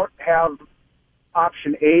don't have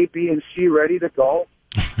option A, B, and C ready to go.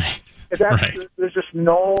 Right. There's just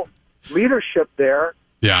no leadership there.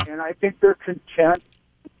 Yeah. And I think they're content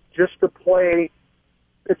just to play.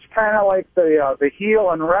 It's kind of like the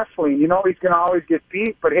heel in wrestling. He's going to always get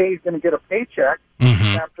beat, but hey, he's going to get a paycheck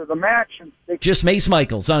after the match. And Just Mace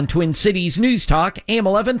Michaels on Twin Cities News Talk, AM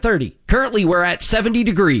 1130. Currently, we're at 70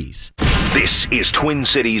 degrees. This is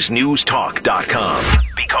TwinCitiesNewsTalk.com,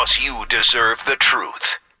 because you deserve the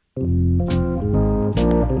truth.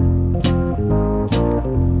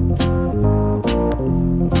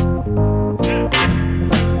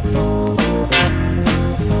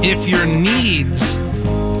 If your needs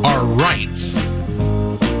are rights,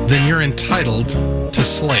 then you're entitled to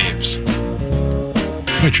slaves.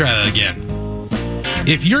 Let me try that again.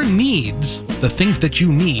 If your needs, the things that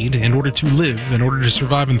you need in order to live, in order to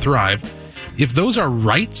survive and thrive, if those are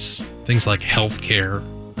rights, things like health care,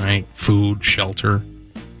 right, food, shelter,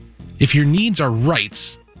 if your needs are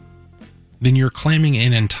rights, then you're claiming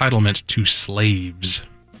an entitlement to slaves.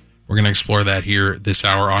 We're going to explore that here this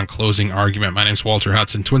hour on Closing Argument. My name's Walter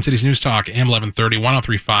Hudson, Twin Cities News Talk, AM 1130,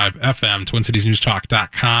 1035 FM,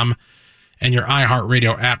 TwinCitiesNewsTalk.com, and your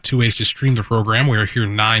iHeartRadio app, 2 ways to stream the program. We are here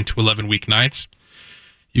 9 to 11 weeknights.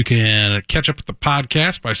 You can catch up with the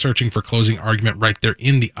podcast by searching for Closing Argument right there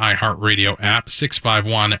in the iHeartRadio app,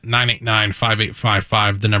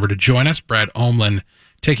 651-989-5855, the number to join us. Brad Omlin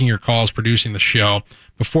taking your calls, producing the show.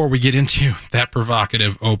 Before we get into that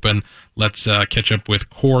provocative open, let's catch up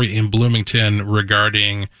with Corey in Bloomington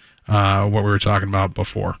regarding what we were talking about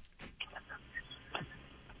before.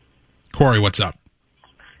 Corey, what's up?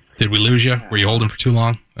 Did we lose you? Were you holding for too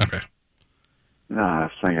long? Okay. No, I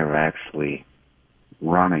was thinking of actually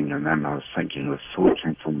running, and then I was thinking of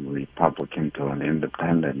switching from a Republican to an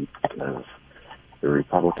independent, because the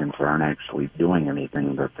Republicans aren't actually doing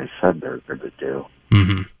anything that they said they're going to do.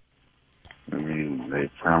 Mm-hmm. I mean, they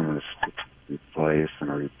promised to replace and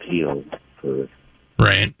repeal for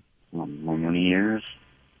right. How many years?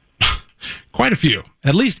 Quite a few.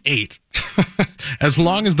 At least 8. As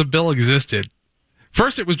long as the bill existed.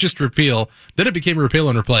 First it was just repeal, then it became repeal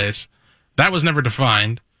and replace. That was never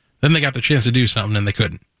defined. Then they got the chance to do something and they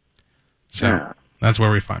couldn't. So That's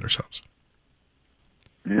where we find ourselves.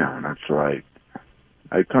 Yeah, that's right.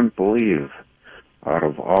 I couldn't believe out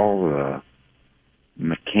of all the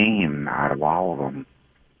McCain, out of all of them,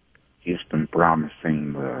 he's been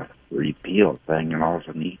promising the repeal thing, and all of a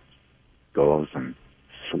sudden he goes and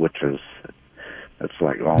switches. It's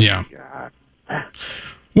like, oh my God.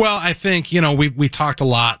 Well, I think, we talked a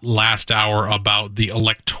lot last hour about the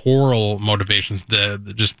electoral motivations,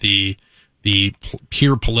 the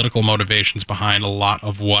pure political motivations behind a lot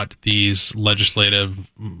of what these legislative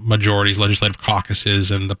majorities, legislative caucuses,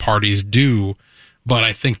 and the parties do. But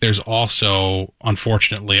I think there's also,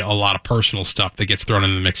 unfortunately, a lot of personal stuff that gets thrown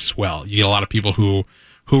in the mix as well. You get a lot of people who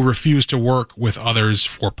refuse to work with others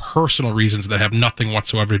for personal reasons that have nothing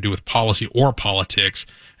whatsoever to do with policy or politics.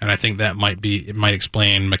 And I think that might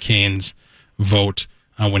explain McCain's vote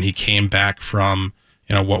when he came back from,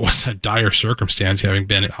 what was a dire circumstance, having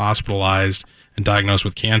been hospitalized and diagnosed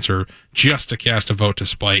with cancer, just to cast a vote to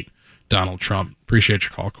spite Donald Trump. Appreciate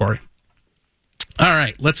your call, Corey. All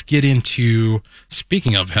right, let's get into,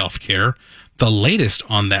 speaking of healthcare, the latest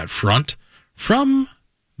on that front from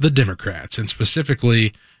the Democrats, and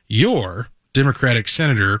specifically your Democratic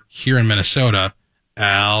senator here in Minnesota,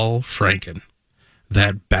 Al Franken,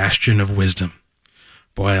 that bastion of wisdom.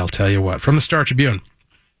 Boy, I'll tell you what. From the Star Tribune,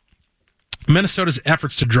 Minnesota's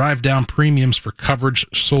efforts to drive down premiums for coverage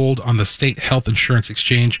sold on the state health insurance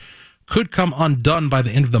exchange could come undone by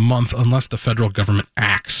the end of the month unless the federal government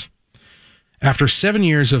acts. After 7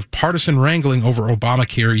 years of partisan wrangling over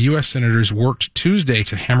Obamacare, U.S. senators worked Tuesday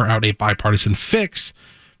to hammer out a bipartisan fix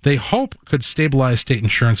they hope could stabilize state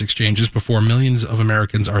insurance exchanges before millions of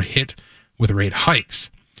Americans are hit with rate hikes.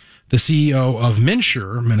 The CEO of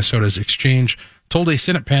MNsure, Minnesota's exchange, told a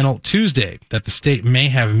Senate panel Tuesday that the state may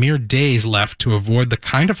have mere days left to avoid the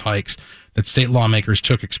kind of hikes that state lawmakers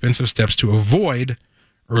took expensive steps to avoid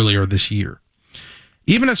earlier this year.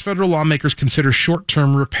 Even as federal lawmakers consider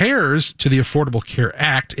short-term repairs to the Affordable Care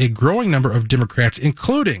Act, a growing number of Democrats,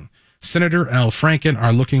 including Senator Al Franken,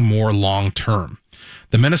 are looking more long-term.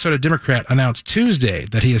 The Minnesota Democrat announced Tuesday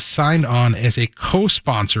that he has signed on as a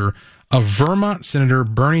co-sponsor of Vermont Senator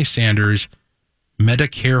Bernie Sanders'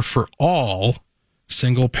 Medicare for All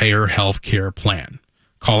single-payer health care plan,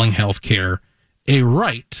 calling health care a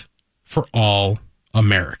right for all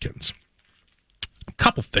Americans. A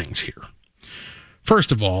couple things here.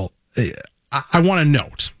 First of all, I want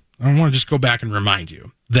to just go back and remind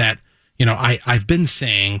you that, I've been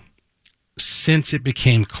saying since it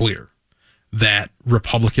became clear that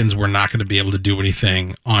Republicans were not going to be able to do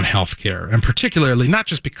anything on health care, and particularly not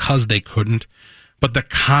just because they couldn't, but the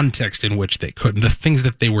context in which they couldn't, the things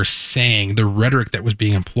that they were saying, the rhetoric that was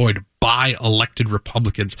being employed by elected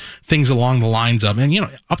Republicans, things along the lines of, and,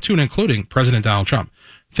 up to and including President Donald Trump,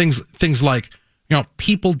 things like,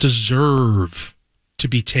 people deserve to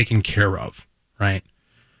be taken care of, right?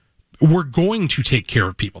 We're going to take care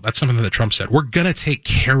of people. That's something that Trump said. We're going to take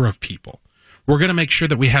care of people. We're going to make sure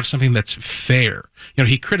that we have something that's fair.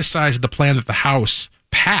 He criticized the plan that the House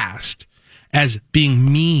passed as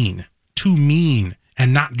being mean, too mean,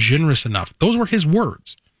 and not generous enough. Those were his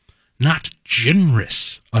words. Not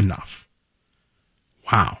generous enough.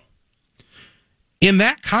 Wow. In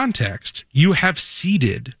that context, you have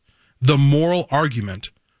ceded the moral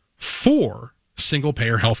argument for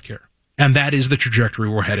single-payer health care. And that is the trajectory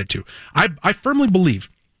we're headed to. I firmly believe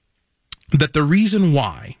that the reason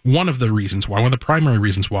why, one of the primary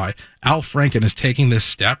reasons why Al Franken is taking this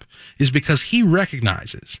step is because he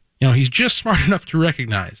recognizes, he's just smart enough to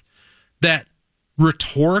recognize that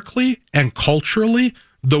rhetorically and culturally,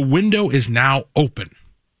 the window is now open.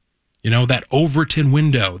 That Overton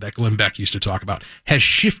window that Glenn Beck used to talk about has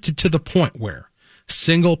shifted to the point where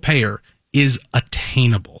single payer is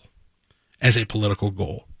attainable as a political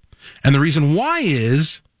goal. And the reason why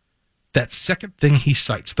is that second thing he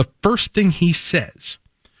cites, the first thing he says,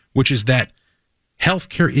 which is that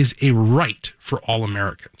healthcare is a right for all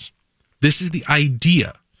Americans. This is the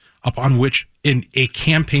idea upon which a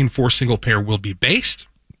campaign for single payer will be based,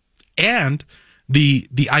 and the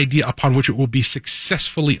idea upon which it will be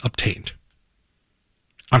successfully obtained.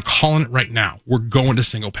 I'm calling it right now. We're going to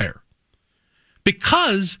single payer.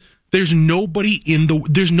 Because there's nobody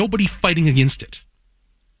fighting against it.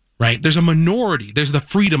 Right? There's a minority. There's the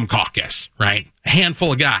Freedom Caucus, right? A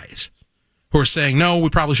handful of guys who are saying, no, we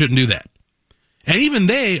probably shouldn't do that. And even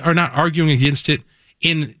they are not arguing against it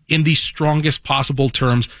in the strongest possible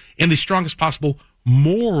terms, in the strongest possible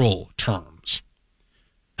moral terms.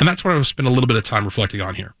 And that's what I will spend a little bit of time reflecting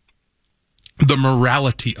on here. The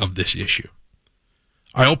morality of this issue.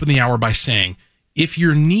 I open the hour by saying, if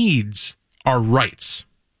your needs are rights,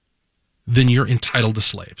 then you're entitled to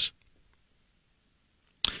slaves.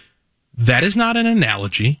 That is not an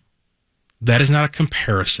analogy. That is not a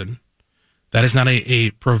comparison. That is not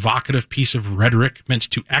a provocative piece of rhetoric meant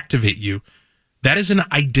to activate you. That is an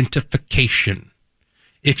identification.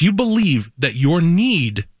 If you believe that your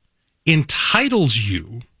need entitles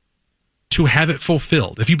you to have it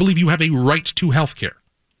fulfilled, if you believe you have a right to health care,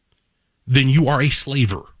 then you are a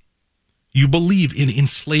slaver. You believe in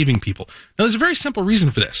enslaving people. Now, there's a very simple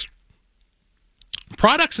reason for this.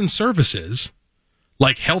 Products and services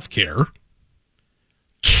like healthcare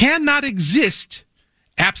cannot exist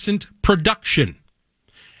absent production.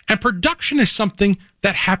 And production is something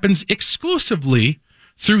that happens exclusively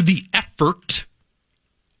through the effort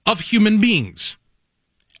of human beings.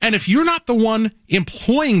 And if you're not the one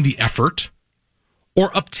employing the effort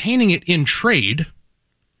or obtaining it in trade,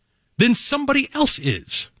 then somebody else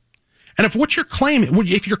is. And if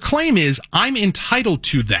your claim is, I'm entitled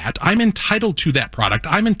to that product,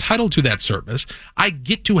 I'm entitled to that service, I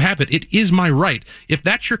get to have it, it is my right. If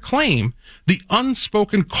that's your claim, the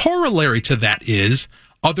unspoken corollary to that is,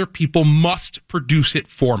 other people must produce it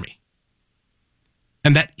for me.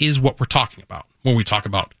 And that is what we're talking about when we talk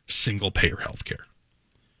about single-payer healthcare.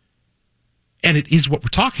 And it is what we're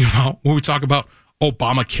talking about when we talk about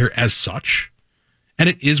Obamacare as such. And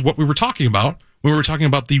it is what we were talking about when we were talking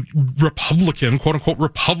about the Republican, quote-unquote,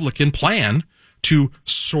 Republican plan to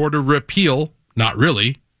sort of repeal, not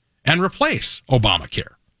really, and replace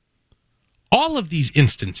Obamacare. All of these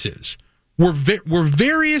instances were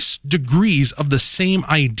various degrees of the same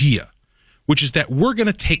idea, which is that we're going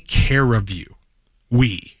to take care of you.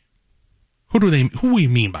 We. Who we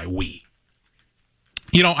mean by we?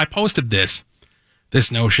 You know, I posted this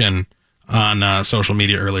notion on social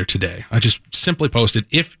media earlier today. I just simply posted,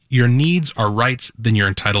 if your needs are rights, then you're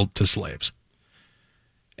entitled to slaves.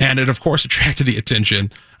 And it, of course, attracted the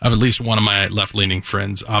attention of at least one of my left-leaning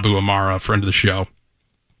friends, Abu Amara, a friend of the show.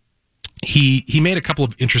 He made a couple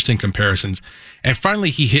of interesting comparisons, and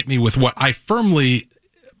finally he hit me with what I firmly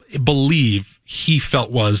believe he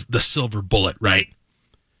felt was the silver bullet, right?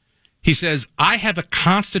 He says, I have a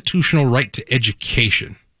constitutional right to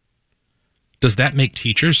education. Does that make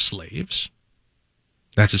teachers slaves?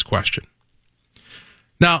 That's his question.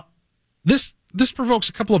 Now, this provokes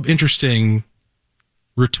a couple of interesting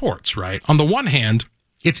retorts, right? On the one hand,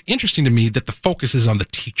 it's interesting to me that the focus is on the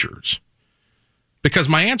teachers. Because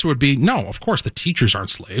my answer would be, no, of course, the teachers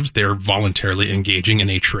aren't slaves. They're voluntarily engaging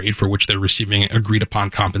in a trade for which they're receiving agreed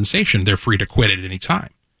upon compensation. They're free to quit at any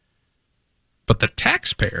time. But the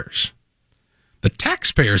taxpayers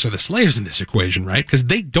are the slaves in this equation, right? Because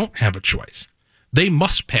they don't have a choice. They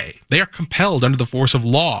must pay. They are compelled under the force of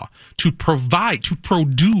law to provide, to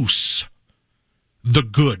produce the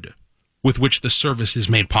good with which the service is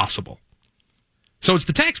made possible. So it's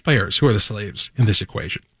the taxpayers who are the slaves in this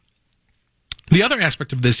equation. The other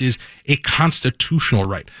aspect of this is a constitutional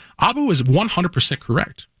right. Abu is 100%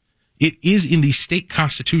 correct. It is in the state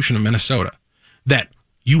constitution of Minnesota that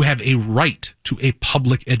you have a right to a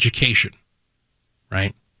public education,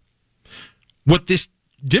 right? What this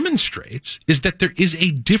demonstrates is that there is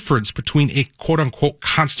a difference between a quote-unquote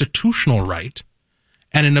constitutional right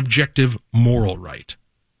and an objective moral right.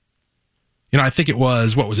 You know, I think it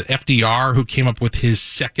was, FDR who came up with his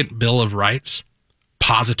second Bill of Rights,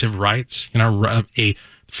 positive rights, a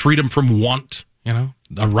freedom from want, a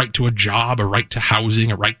right to a job, a right to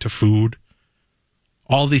housing, a right to food.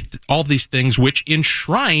 All these things which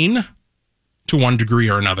enshrine, to one degree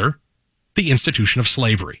or another, the institution of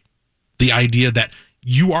slavery. The idea that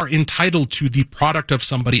you are entitled to the product of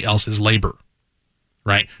somebody else's labor,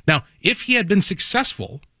 right? Now, if FDR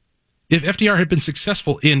had been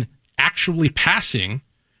successful in actually passing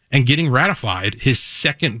and getting ratified his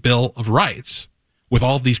second Bill of Rights with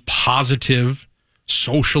all these positive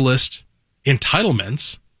socialist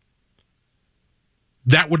entitlements,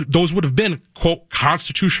 those would have been, quote,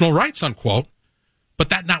 constitutional rights, unquote, but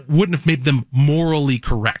that wouldn't have made them morally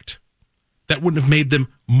correct. That wouldn't have made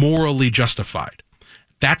them morally justified.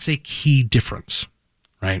 That's a key difference,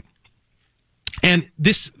 right? And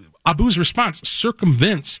this, Abu's response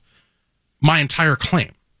circumvents my entire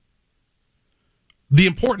claim. The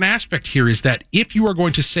important aspect here is that if you are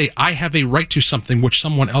going to say, I have a right to something which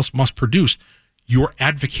someone else must produce, you're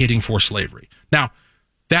advocating for slavery. Now,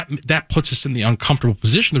 that puts us in the uncomfortable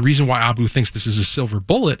position. The reason why Abu thinks this is a silver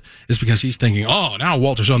bullet is because he's thinking, oh, now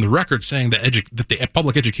Walter's on the record saying that the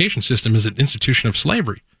public education system is an institution of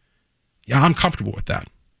slavery. Yeah, I'm comfortable with that.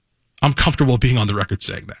 I'm comfortable being on the record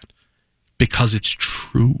saying that because it's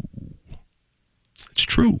true. It's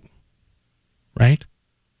true, right?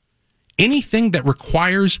 Anything that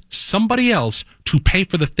requires somebody else to pay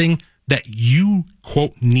for the thing that you,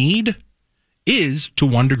 quote, need is, to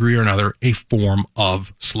one degree or another, a form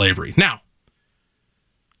of slavery. Now,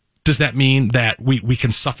 does that mean that we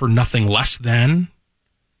can suffer nothing less than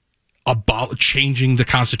changing the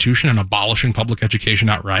Constitution and abolishing public education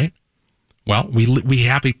outright? Well, we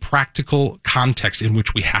have a practical context in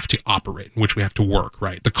which we have to operate, in which we have to work,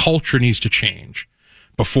 right? The culture needs to change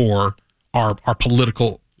before our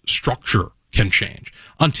political structure can change.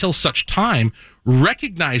 Until such time,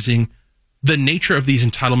 recognizing the nature of these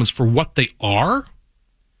entitlements for what they are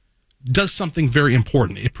does something very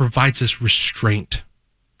important. It provides us restraint,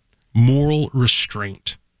 moral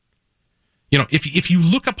restraint. You know, if you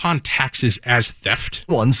look upon taxes as theft...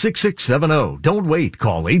 16670. Don't wait.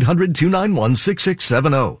 Call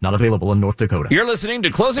 800-291-6670. Not available in North Dakota. You're listening to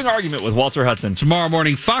Closing Argument with Walter Hudson. Tomorrow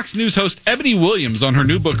morning, Fox News host Ebony Williams on her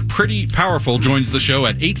new book, Pretty Powerful, joins the show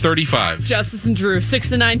at 8:35. Justice and Drew, 6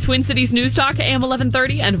 to 9 Twin Cities News Talk, AM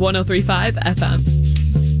 1130 and 103.5 FM.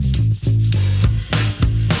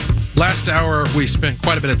 Last hour, we spent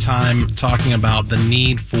quite a bit of time talking about the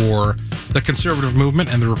need for the conservative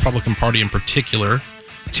movement and the Republican Party in particular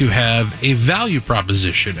to have a value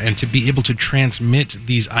proposition and to be able to transmit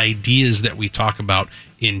these ideas that we talk about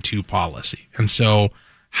into policy. And so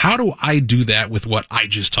how do I do that with what I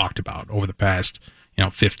just talked about over the past,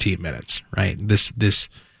 15 minutes, right? This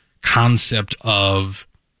concept of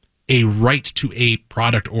a right to a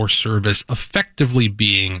product or service effectively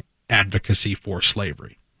being advocacy for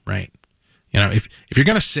slavery, right? If you're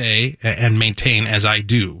going to say and maintain, as I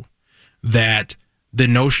do, that the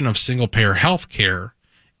notion of single-payer health care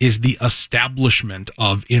is the establishment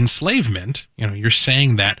of enslavement, you're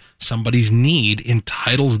saying that somebody's need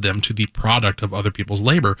entitles them to the product of other people's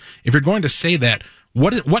labor. If you're going to say that,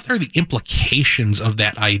 what are the implications of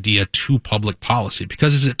that idea to public policy?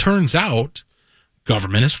 Because as it turns out,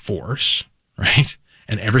 government is force, right?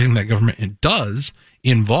 And everything that government does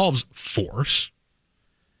involves force.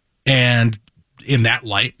 And in that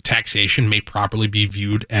light, taxation may properly be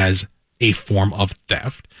viewed as a form of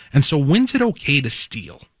theft. And so when's it okay to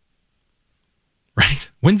steal?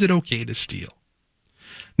 Right? When's it okay to steal?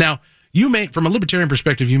 Now, you may, from a libertarian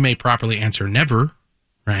perspective, you may properly answer never,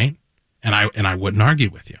 right? And I wouldn't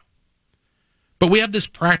argue with you. But we have this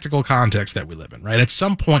practical context that we live in, right? At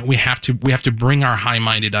some point, we have to bring our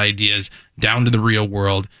high-minded ideas down to the real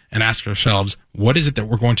world and ask ourselves, what is it that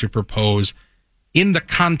we're going to propose in the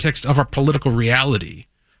context of our political reality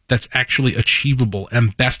that's actually achievable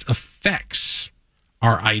and best affects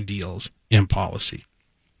our ideals in policy?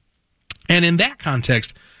 And in that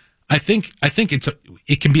context, I think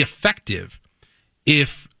it can be effective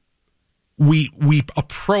if we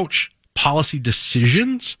approach policy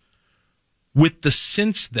decisions with the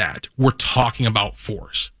sense that we're talking about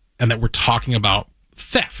force and that we're talking about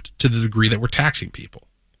theft to the degree that we're taxing people.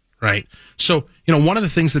 Right. So, one of the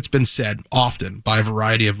things that's been said often by a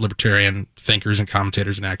variety of libertarian thinkers and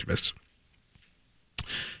commentators and activists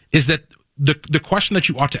is that the question that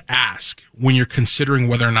you ought to ask when you're considering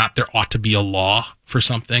whether or not there ought to be a law for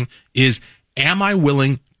something is, am I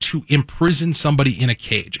willing to imprison somebody in a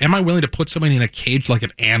cage? Am I willing to put somebody in a cage like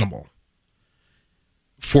an animal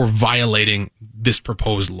for violating this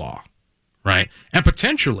proposed law? Right. And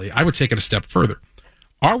potentially, I would take it a step further.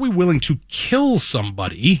 Are we willing to kill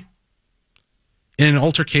somebody in an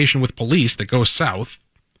altercation with police that goes south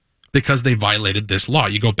because they violated this law?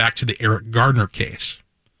 You go back to the Eric Gardner case,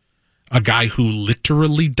 a guy who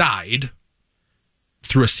literally died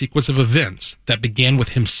through a sequence of events that began with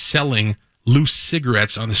him selling loose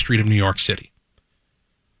cigarettes on the street of New York City.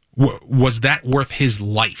 Was that worth his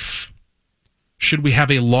life? Should we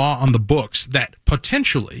have a law on the books that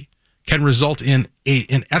potentially can result in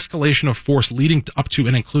an escalation of force leading up to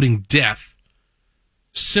and including death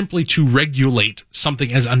simply to regulate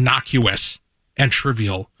something as innocuous and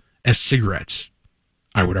trivial as cigarettes?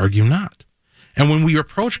 I would argue not. And when we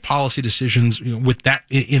approach policy decisions with that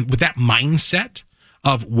mindset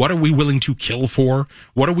of what are we willing to kill for,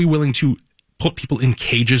 what are we willing to put people in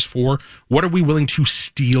cages for, what are we willing to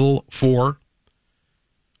steal for,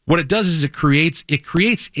 what it does is it creates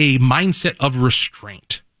a mindset of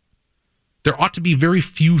restraint. There ought to be very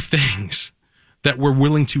few things that we're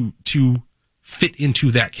willing to fit into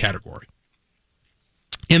that category.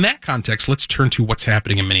 In that context, let's turn to what's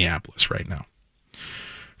happening in Minneapolis right now.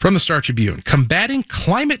 From the Star Tribune, combating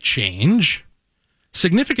climate change,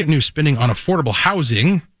 significant new spending on affordable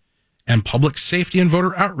housing, and public safety and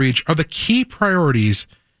voter outreach are the key priorities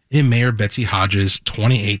in Mayor Betsy Hodges'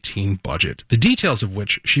 2018 budget, the details of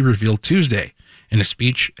which she revealed Tuesday in a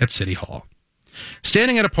speech at City Hall.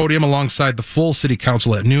 Standing at a podium alongside the full city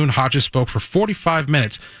council at noon, Hodges spoke for 45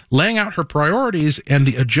 minutes, laying out her priorities and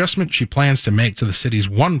the adjustment she plans to make to the city's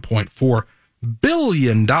 $1.4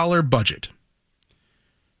 billion budget.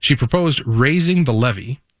 She proposed raising the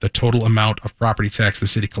levy, the total amount of property tax the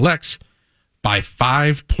city collects, by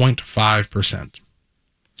 5.5%.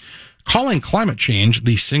 Calling climate change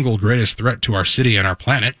the single greatest threat to our city and our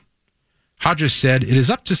planet, Hodges said it is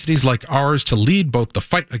up to cities like ours to lead both the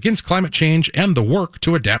fight against climate change and the work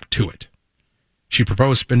to adapt to it. She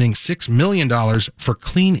proposed spending $6 million for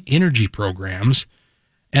clean energy programs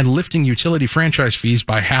and lifting utility franchise fees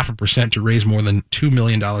by 0.5% to raise more than $2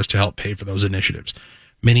 million to help pay for those initiatives.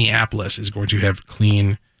 Minneapolis is going to have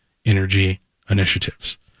clean energy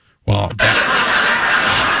initiatives. Well,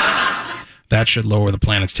 that should lower the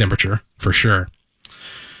planet's temperature for sure.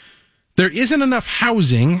 There isn't enough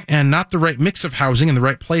housing and not the right mix of housing in the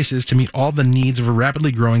right places to meet all the needs of a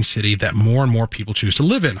rapidly growing city that more and more people choose to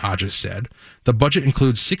live in, Hodges said. The budget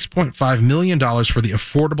includes $6.5 million for the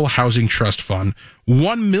Affordable Housing Trust Fund,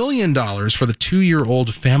 $1 million for the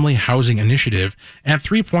 2-year-old Family Housing Initiative, and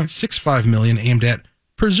 $3.65 million aimed at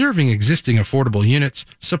preserving existing affordable units,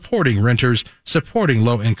 supporting renters, supporting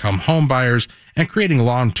low-income home buyers, and creating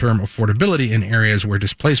long-term affordability in areas where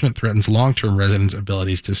displacement threatens long-term residents'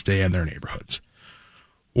 abilities to stay in their neighborhoods.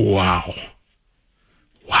 Wow.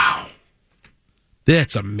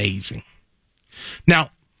 That's amazing.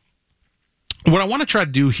 Now, what I want to try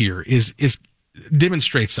to do here is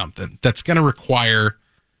demonstrate something that's going to require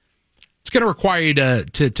you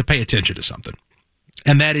to pay attention to something.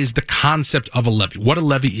 And that is the concept of a levy, what a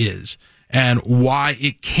levy is, and why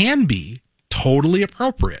it can be totally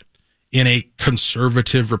appropriate in a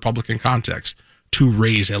conservative Republican context to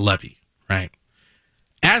raise a levy, right?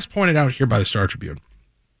 As pointed out here by the Star Tribune,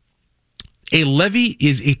 a levy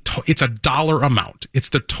is it's a dollar amount. It's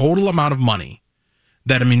the total amount of money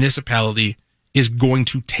that a municipality is going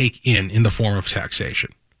to take in the form of taxation.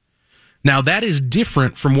 Now, that is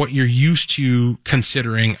different from what you're used to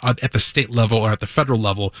considering at the state level or at the federal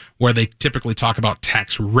level, where they typically talk about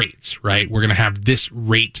tax rates, right? We're going to have this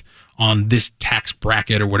rate on this tax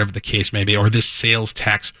bracket or whatever the case may be, or this sales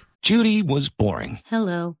tax. Judy was boring.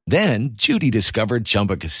 Hello. Then Judy discovered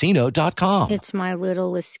ChumbaCasino.com. It's my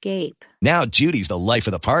little escape. Now Judy's the life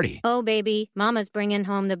of the party. Oh, baby, mama's bringing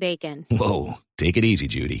home the bacon. Whoa, take it easy,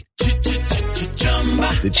 Judy.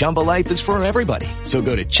 The Chumba life is for everybody. So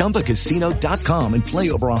go to ChumbaCasino.com and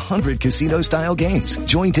play over 100 casino-style games.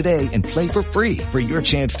 Join today and play for free for your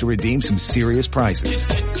chance to redeem some serious prizes.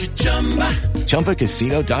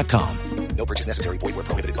 ChumbaCasino.com. No purchase necessary. Void where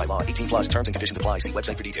prohibited by law. 18+ terms and conditions apply. See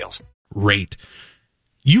website for details. Rate.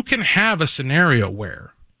 You can have a scenario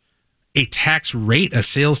where a tax rate, a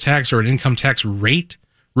sales tax or an income tax rate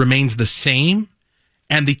remains the same,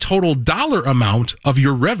 and the total dollar amount of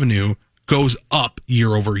your revenue goes up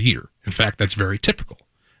year over year. In fact, that's very typical.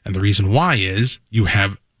 And the reason why is you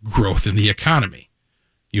have growth in the economy.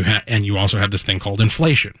 And you also have this thing called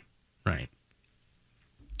inflation, right?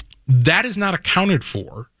 That is not accounted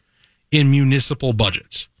for in municipal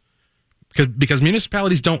budgets because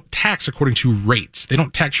municipalities don't tax according to rates. They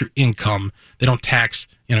don't tax your income. They don't tax,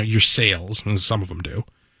 your sales. And some of them do.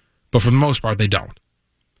 But for the most part, they don't.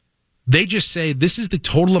 They just say, this is the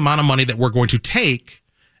total amount of money that we're going to take.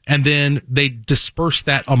 And then they disperse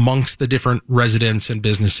that amongst the different residents and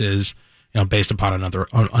businesses, based upon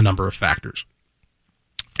a number of factors.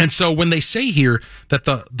 And so when they say here that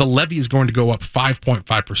the levy is going to go up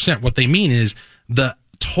 5.5%, what they mean is the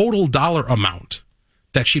total dollar amount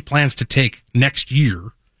that she plans to take next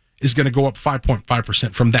year is going to go up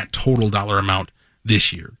 5.5% from that total dollar amount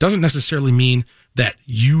this year. Doesn't necessarily mean that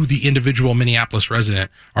you, the individual Minneapolis resident,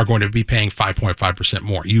 are going to be paying 5.5%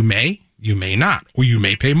 more. You may not, or you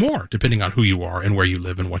may pay more, depending on who you are and where you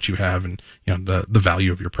live and what you have and the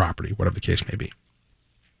value of your property, whatever the case may be.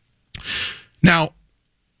 Now,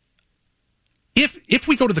 if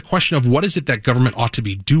we go to the question of what is it that government ought to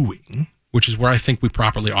be doing, which is where I think we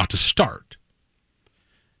properly ought to start,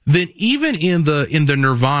 then even in the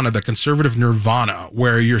nirvana, the conservative nirvana,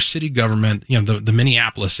 where your city government, the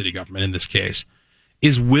Minneapolis city government in this case,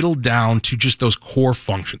 is whittled down to just those core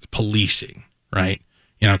functions, policing, right?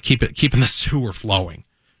 Keeping the sewer flowing,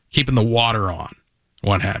 keeping the water on,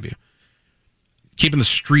 what have you, keeping the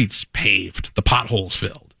streets paved, the potholes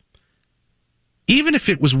filled. Even if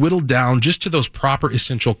it was whittled down just to those proper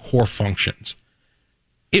essential core functions,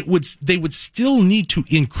 they would still need to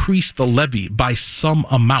increase the levy by some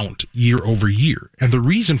amount year over year. And the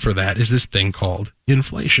reason for that is this thing called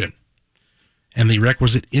inflation and the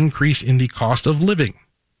requisite increase in the cost of living.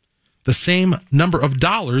 The same number of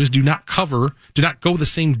dollars do not go the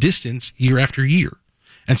same distance year after year.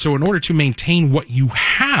 And so in order to maintain what you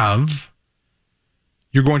have,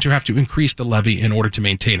 you're going to have to increase the levy in order to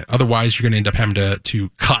maintain it. Otherwise, you're going to end up having to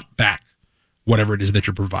cut back whatever it is that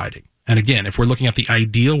you're providing. And again, if we're looking at the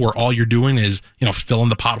ideal where all you're doing is, filling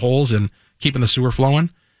the potholes and keeping the sewer flowing,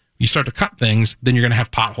 you start to cut things, then you're going to have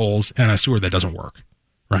potholes and a sewer that doesn't work,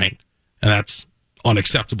 right? And that's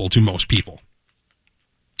unacceptable to most people.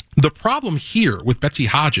 The problem here with Betsy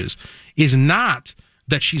Hodges is not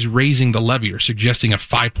that she's raising the levy or suggesting a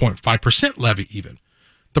 5.5% levy even.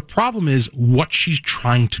 The problem is what she's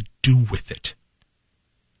trying to do with it.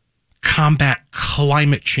 Combat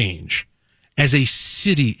climate change as a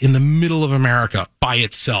city in the middle of America by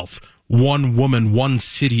itself. One woman, one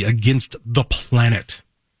city against the planet.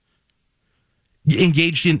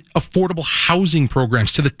 Engaged in affordable housing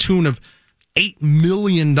programs to the tune of $8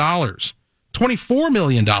 million, $24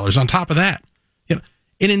 million on top of that.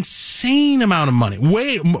 An insane amount of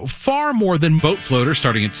money, far more than Boat Floater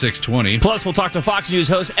starting at $6.20. Plus, we'll talk to Fox News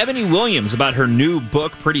host Ebony Williams about her new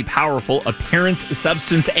book, Pretty Powerful: Appearance,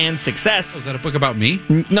 Substance, and Success. Is that a book about me?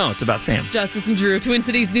 No, it's about Sam. Justice and Drew, Twin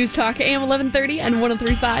Cities News Talk, AM 1130 and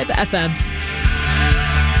 103.5 FM.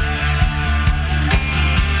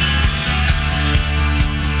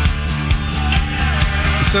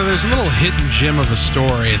 So there's a little hidden gem of a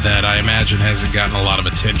story that I imagine hasn't gotten a lot of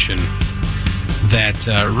attention that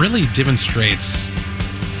really demonstrates,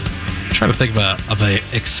 I'm trying to think of a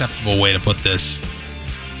acceptable way to put this,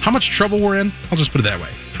 how much trouble we're in. I'll just put it that way.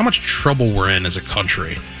 How much trouble we're in as a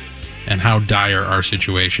country and how dire our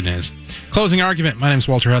situation is. Closing argument. My name's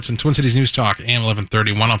Walter Hudson, Twin Cities News Talk, AM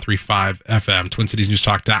 1130, 103.5 FM,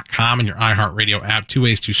 TwinCitiesNewsTalk.com, and your iHeartRadio app. 2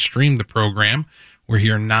 ways to stream the program. We're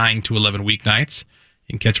here 9 to 11 weeknights.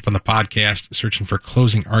 You can catch up on the podcast, searching for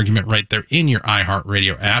Closing Argument right there in your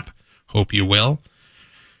iHeartRadio app. Hope you will.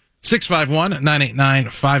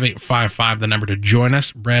 651-989-5855, the number to join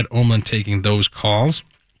us. Brad Omlin taking those calls.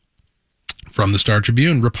 From the Star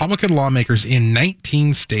Tribune, Republican lawmakers in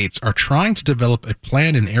 19 states are trying to develop a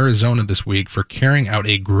plan in Arizona this week for carrying out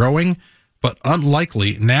a growing but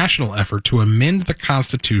unlikely national effort to amend the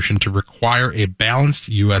Constitution to require a balanced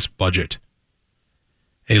U.S. budget.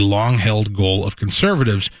 A long-held goal of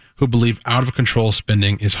conservatives who believe out-of-control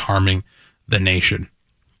spending is harming the nation.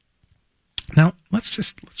 Now, let's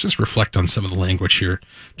just reflect on some of the language here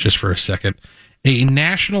just for a second. A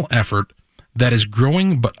national effort that is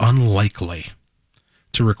growing but unlikely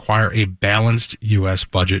to require a balanced U.S.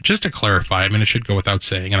 budget. Just to clarify, I mean, it should go without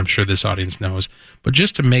saying, and I'm sure this audience knows, but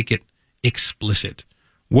just to make it explicit,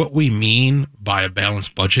 what we mean by a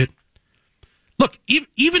balanced budget. Look,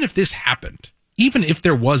 even if this happened, even if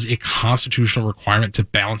there was a constitutional requirement to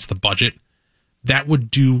balance the budget, that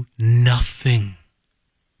would do nothing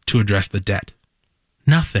to address the debt.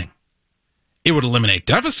 Nothing. It would eliminate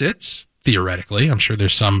deficits, theoretically. I'm sure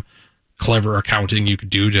there's some clever accounting you could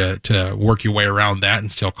do to work your way around that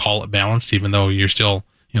and still call it balanced, even though you're still,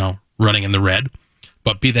 running in the red.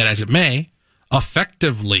 But be that as it may,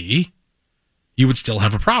 effectively, you would still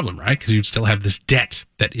have a problem, right? Because you'd still have this debt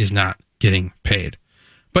that is not getting paid.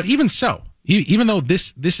 But even so, even though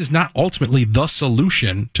this is not ultimately the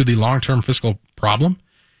solution to the long-term fiscal problem,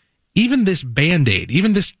 even this Band-Aid,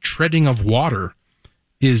 even this treading of water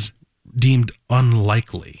is deemed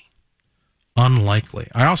unlikely. Unlikely.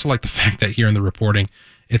 I also like the fact that here in the reporting,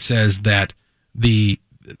 it says that a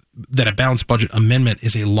balanced budget amendment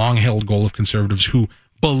is a long-held goal of conservatives who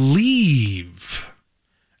believe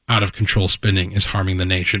out-of-control spending is harming the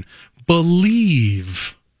nation.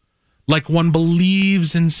 Believe. Like one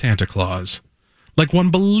believes in Santa Claus. Like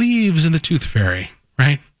one believes in the Tooth Fairy,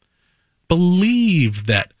 right? Believe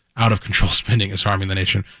that out-of-control spending is harming the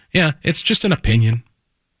nation. Yeah, it's just an opinion.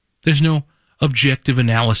 There's no objective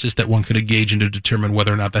analysis that one could engage in to determine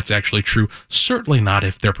whether or not that's actually true. Certainly not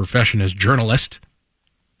if their profession is journalist.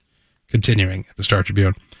 Continuing at the Star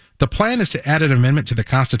Tribune. The plan is to add an amendment to the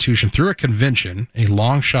Constitution through a convention, a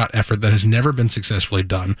long-shot effort that has never been successfully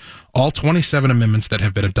done. All 27 amendments that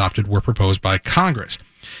have been adopted were proposed by Congress.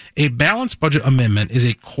 A balanced budget amendment is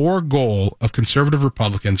a core goal of conservative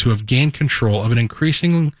Republicans who have gained control of an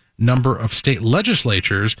increasing number of state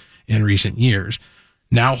legislatures in recent years,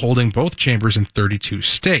 now holding both chambers in 32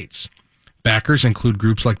 states. Backers include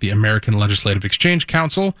groups like the American Legislative Exchange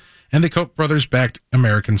Council and the Koch brothers-backed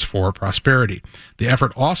Americans for Prosperity. The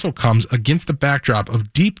effort also comes against the backdrop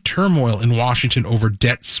of deep turmoil in Washington over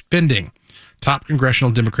debt spending. Top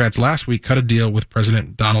congressional Democrats last week cut a deal with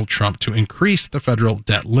President Donald Trump to increase the federal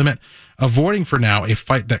debt limit, avoiding for now a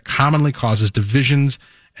fight that commonly causes divisions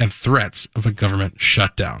and threats of a government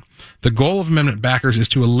shutdown. The goal of amendment backers is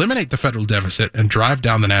to eliminate the federal deficit and drive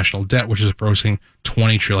down the national debt, which is approaching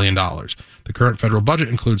 $20 trillion. The current federal budget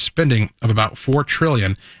includes spending of about $4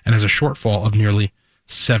 trillion and has a shortfall of nearly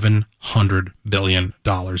 $700 billion,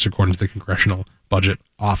 according to the Congressional Budget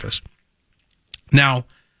Office. Now,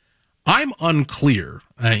 I'm unclear,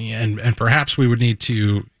 and perhaps we would need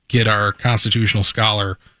to get our constitutional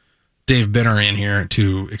scholar, Dave Benner, in here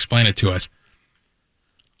to explain it to us.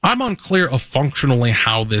 I'm unclear of functionally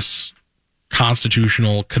how this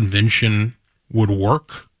constitutional convention would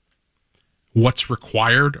work, what's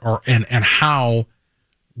required and how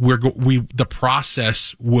the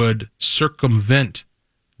process would circumvent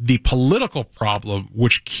the political problem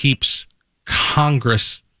which keeps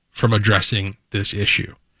Congress from addressing this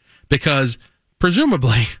issue. Because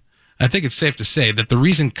presumably, I think it's safe to say that the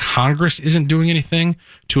reason Congress isn't doing anything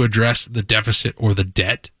to address the deficit or the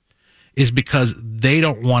debt is because they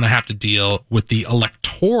don't want to have to deal with the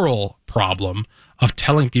electoral problem of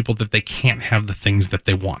telling people that they can't have the things that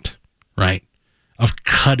they want, right? Of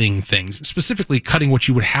cutting things, specifically cutting what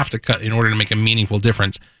you would have to cut in order to make a meaningful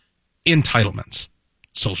difference. Entitlements,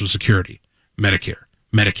 Social Security, Medicare,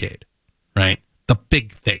 Medicaid, right? The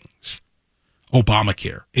big things.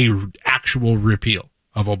 Obamacare, a actual repeal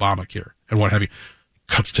of Obamacare and what have you.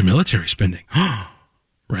 Cuts to military spending,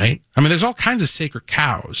 right? I mean, there's all kinds of sacred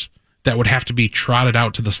cows that would have to be trotted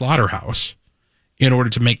out to the slaughterhouse in order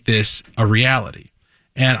to make this a reality.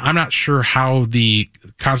 And I'm not sure how the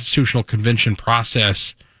constitutional convention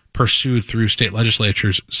process pursued through state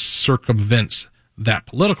legislatures circumvents that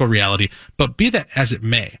political reality. But be that as it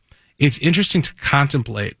may, it's interesting to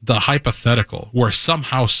contemplate the hypothetical where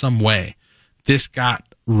somehow, some way, this got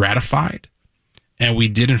ratified and we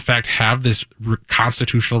did in fact have this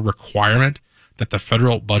constitutional requirement that the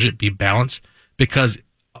federal budget be balanced, because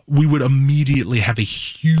we would immediately have a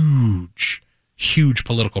huge, huge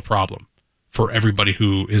political problem for everybody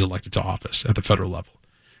who is elected to office at the federal level.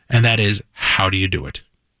 And that is, how do you do it?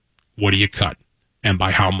 What do you cut? And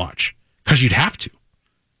by how much? Because you'd have to.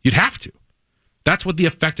 You'd have to. That's what the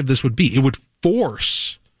effect of this would be. It would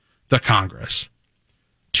force the Congress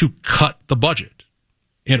to cut the budget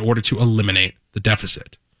in order to eliminate the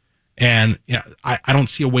deficit. And I don't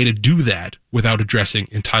see a way to do that without addressing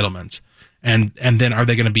entitlements. And then are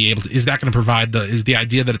they going to be able to, is that going to provide is the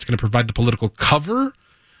idea that it's going to provide the political cover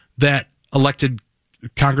that elected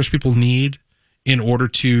Congress people need in order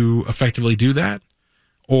to effectively do that?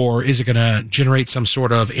 Or is it going to generate some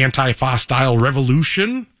sort of Antifa style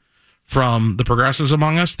revolution from the progressives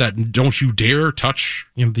among us that don't you dare touch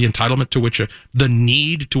the entitlement to which the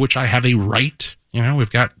need to which I have a right? We've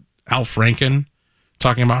got Al Franken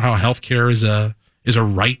talking about how healthcare is a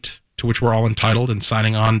right to which we're all entitled, and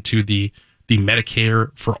signing on to the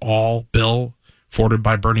Medicare for All bill forwarded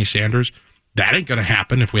by Bernie Sanders. That ain't going to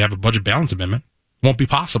happen if we have a budget balance amendment. Won't be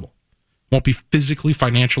possible. Won't be physically,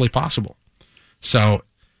 financially possible. So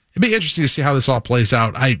it'd be interesting to see how this all plays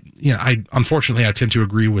out. I unfortunately I tend to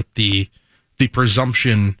agree with the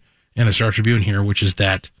presumption in the Star Tribune here, which is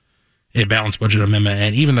that a balanced budget amendment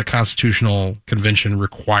and even the Constitutional Convention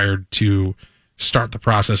required to start the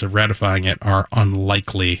process of ratifying it are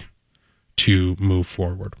unlikely to move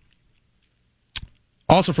forward.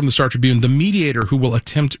 Also from the Star Tribune, the mediator who will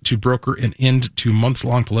attempt to broker an end to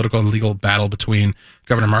months-long political and legal battle between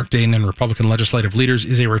Governor Mark Dayton and Republican legislative leaders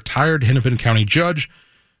is a retired Hennepin County judge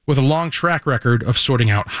with a long track record of sorting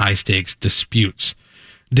out high-stakes disputes.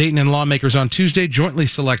 Dayton and lawmakers on Tuesday jointly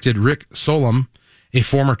selected Rick Solom, a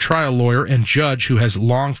former trial lawyer and judge who has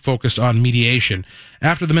long focused on mediation,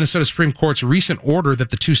 after the Minnesota Supreme Court's recent order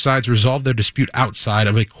that the two sides resolve their dispute outside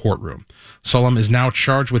of a courtroom. Solom is now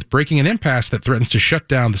charged with breaking an impasse that threatens to shut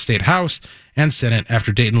down the state House and Senate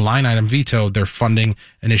after Dayton line-item vetoed their funding,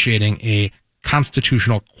 initiating a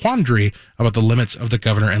constitutional quandary about the limits of the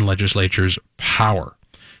governor and legislature's power.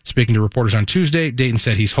 Speaking to reporters on Tuesday, Dayton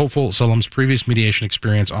said he's hopeful Solom's previous mediation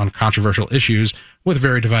experience on controversial issues with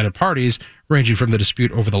very divided parties, ranging from the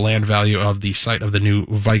dispute over the land value of the site of the new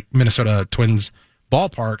Minnesota Twins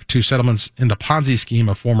ballpark to settlements in the Ponzi scheme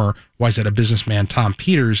of former Wayzata businessman Tom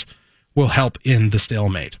Peters, will help end the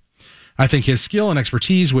stalemate. I think his skill and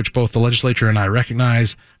expertise, which both the legislature and I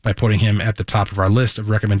recognize by putting him at the top of our list of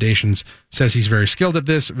recommendations, says he's very skilled at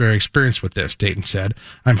this, very experienced with this, Dayton said.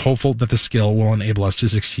 I'm hopeful that the skill will enable us to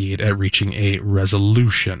succeed at reaching a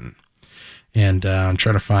resolution. And I'm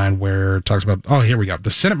trying to find where it talks about, here we go.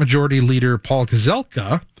 The Senate Majority Leader Paul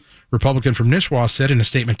Gazelka, Republican from Nishwa, said in a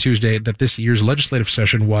statement Tuesday that this year's legislative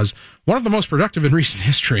session was one of the most productive in recent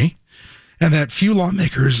history, and that few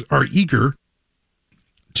lawmakers are eager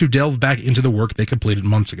to delve back into the work they completed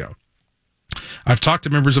months ago. I've talked to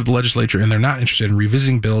members of the legislature, and they're not interested in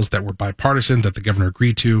revisiting bills that were bipartisan, that the governor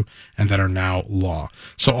agreed to, and that are now law.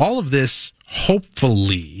 So all of this,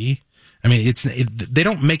 hopefully, I mean, they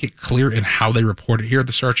don't make it clear in how they report it here at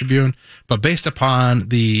the Star Tribune, but based upon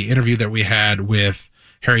the interview that we had with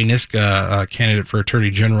Harry Niska, candidate for Attorney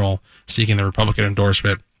General seeking the Republican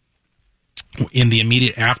endorsement, in the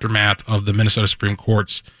immediate aftermath of the Minnesota Supreme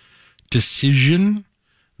Court's decision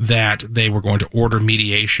that they were going to order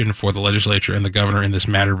mediation for the legislature and the governor in this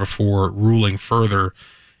matter before ruling further,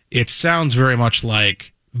 it sounds very much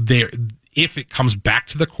like if it comes back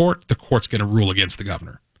to the court's going to rule against the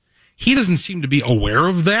governor. He doesn't seem to be aware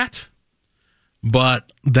of that,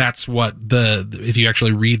 but that's what if you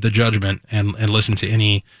actually read the judgment and listen to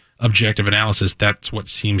any objective analysis, that's what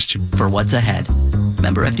seems to. For what's ahead.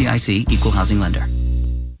 Member FDIC, Equal Housing Lender.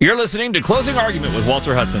 You're listening to Closing Argument with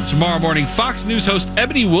Walter Hudson. Tomorrow morning, Fox News host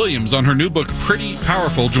Ebony Williams on her new book, Pretty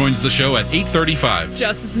Powerful, joins the show at 8:35.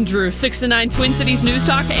 Justice and Drew, 6 to 9 Twin Cities News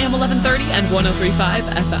Talk, AM 1130 and 103.5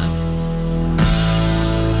 FM.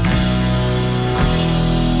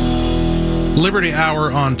 Liberty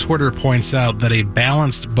Hour on Twitter points out that a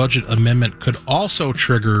balanced budget amendment could also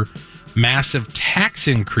trigger massive tax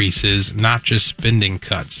increases, not just spending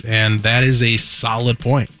cuts. And that is a solid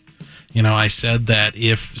point. You know, I said that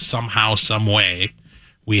if somehow, some way,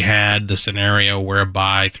 we had the scenario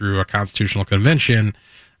whereby through a constitutional convention,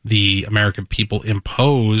 the American people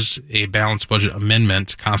imposed a balanced budget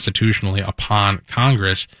amendment constitutionally upon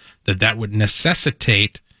Congress, that would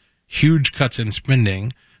necessitate huge cuts in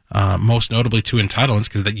spending, most notably to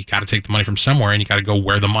entitlements, because you got to take the money from somewhere and you got to go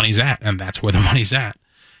where the money's at, and that's where the money's at,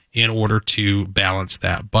 in order to balance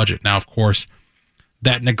that budget. Now, of course,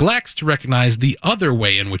 that neglects to recognize the other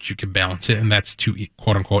way in which you can balance it, and that's to,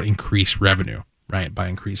 quote unquote, increase revenue, right, by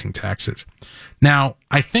increasing taxes. Now,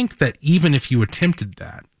 I think that even if you attempted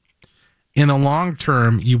that, in the long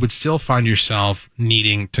term, you would still find yourself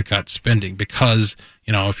needing to cut spending because,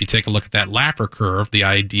 you know, if you take a look at that Laffer curve, the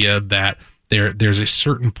idea that there's a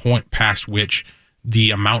certain point past which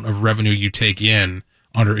the amount of revenue you take in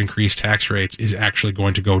under increased tax rates is actually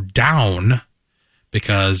going to go down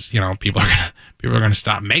because, you know, people are going to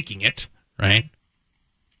stop making it, right?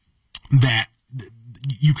 That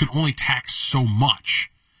you can only tax so much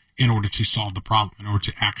in order to solve the problem, in order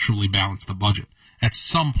to actually balance the budget. At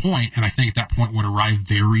some point, and I think that point would arrive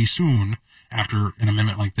very soon after an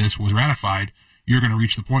amendment like this was ratified, you're going to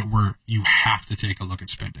reach the point where you have to take a look at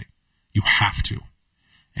spending. You have to.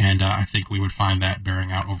 And I think we would find that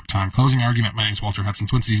bearing out over time. Closing argument. My name is Walter Hudson,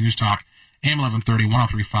 Twin Cities News Talk, AM 1130,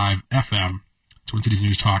 103.5 FM,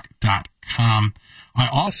 TwinCitiesNewsTalk.com. I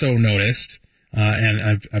also noticed,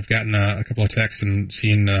 and I've gotten a couple of texts and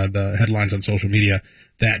seen the headlines on social media,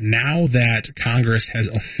 that now that Congress has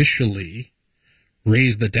officially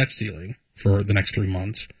raised the debt ceiling for the next 3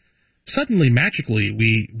 months, suddenly, magically,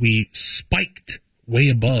 we spiked way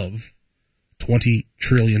above $20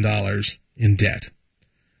 trillion in debt.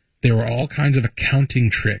 There were all kinds of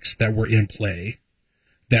accounting tricks that were in play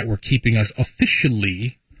that were keeping us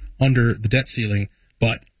officially under the debt ceiling,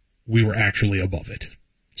 but we were actually above it.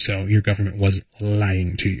 So your government was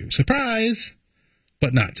lying to you. Surprise,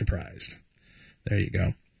 but not surprised. There you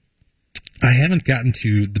go. I haven't gotten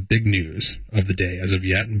to the big news of the day as of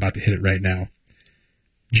yet. I'm about to hit it right now.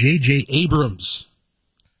 J.J. Abrams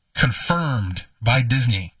confirmed by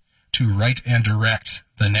Disney to write and direct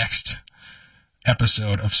the next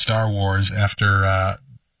episode of Star Wars after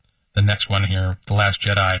the next one here, The Last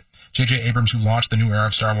Jedi. J.J. Abrams, who launched the new era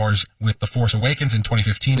of Star Wars with The Force Awakens in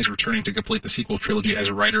 2015, is returning to complete the sequel trilogy as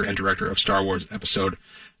a writer and director of Star Wars Episode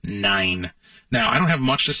 9. Now, I don't have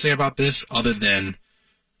much to say about this other than,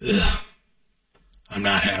 I'm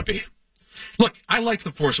not happy. Look, I liked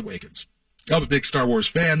The Force Awakens. I'm a big Star Wars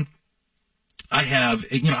fan. I have,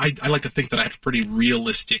 I like to think that I have a pretty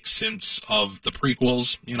realistic sense of the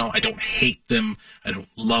prequels. I don't hate them. I don't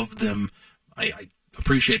love them. I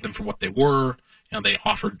appreciate them for what they were. They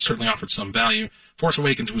certainly offered some value. Force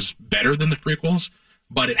Awakens was better than the prequels,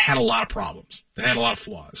 but it had a lot of problems. It had a lot of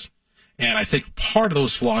flaws. And I think part of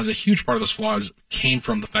those flaws, a huge part of those flaws, came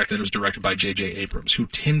from the fact that it was directed by J.J. Abrams, who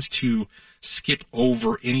tends to skip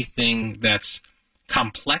over anything that's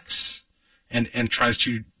complex and tries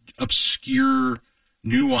to obscure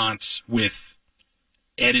nuance with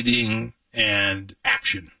editing and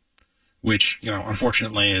action, which,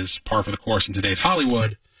 unfortunately is par for the course in today's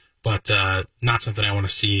Hollywood, but not something I want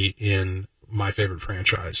to see in my favorite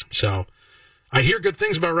franchise. So I hear good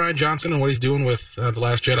things about Rian Johnson and what he's doing with The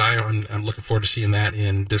Last Jedi. I'm looking forward to seeing that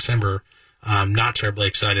in December. I'm not terribly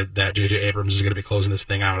excited that J.J. Abrams is going to be closing this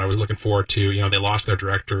thing out. I was looking forward to, they lost their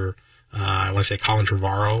director, I want to say Colin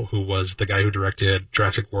Trevorrow, who was the guy who directed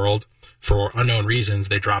Jurassic World. For unknown reasons,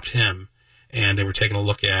 they dropped him, and they were taking a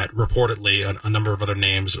look at, reportedly, a number of other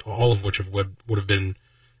names, all of which would have been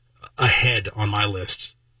ahead on my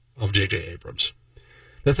list of J.J. Abrams.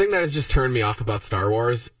 The thing that has just turned me off about Star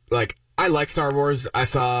Wars, I like Star Wars. I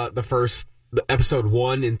saw the episode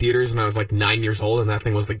 1 in theaters when I was 9 years old, and that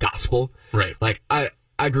thing was the gospel. Right.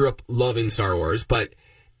 I grew up loving Star Wars, but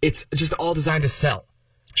it's just all designed to sell.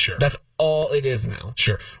 Sure. That's all it is now.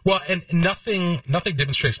 Sure. Well, and nothing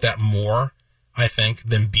demonstrates that more, I think,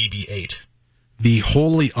 than BB-8. the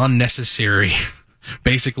wholly unnecessary,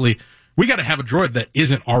 basically, we got to have a droid that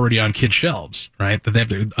isn't already on kid shelves, right? That they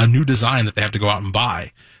have a new design that they have to go out and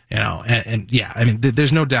buy, you know. And yeah, I mean,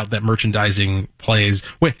 there's no doubt that merchandising plays.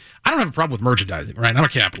 Wait, I don't have a problem with merchandising, right? I'm a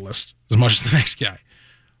capitalist as much as the next guy,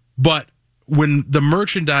 but when the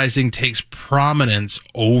merchandising takes prominence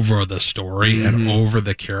over the story and over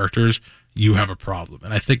the characters, you have a problem.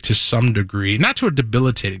 And I think to some degree, not to a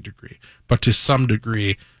debilitating degree, but to some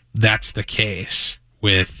degree, that's the case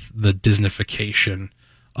with the Disneyfication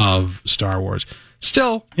of Star Wars.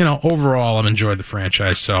 Still, you know, overall, I'm enjoying the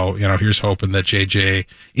franchise. So, you know, here's hoping that JJ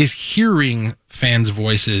is hearing fans'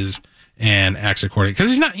 voices and acts accordingly.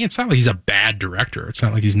 Because it's not like he's a bad director. It's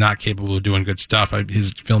not like he's not capable of doing good stuff.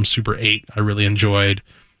 His film Super 8, I really enjoyed.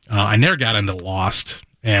 I never got into Lost,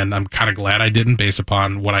 and I'm kind of glad I didn't, based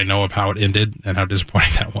upon what I know of how it ended and how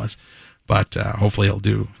disappointing that was. But hopefully he'll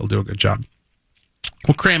do a good job.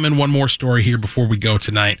 We'll cram in one more story here before we go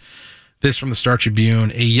tonight. This from the Star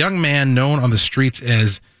Tribune. A young man known on the streets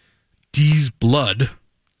as D's Blood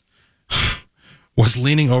was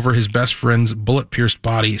leaning over his best friend's bullet-pierced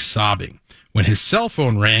body, sobbing, when his cell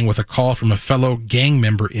phone rang with a call from a fellow gang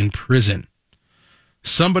member in prison.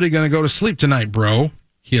 "Somebody gonna go to sleep tonight, bro,"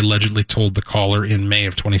 he allegedly told the caller in May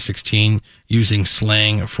of 2016, using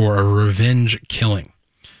slang for a revenge killing.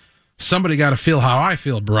 "Somebody gotta feel how I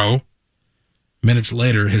feel, bro." Minutes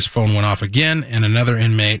later, his phone went off again, and another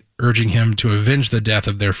inmate urging him to avenge the death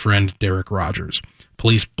of their friend Derek Rogers.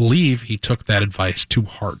 Police believe he took that advice to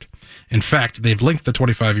heart. In fact, they've linked the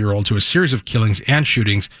 25-year-old to a series of killings and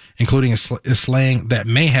shootings, including a slaying that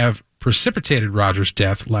may have precipitated Rogers'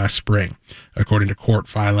 death last spring, according to court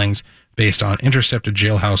filings based on intercepted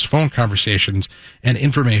jailhouse phone conversations and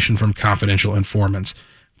information from confidential informants.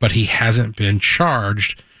 But he hasn't been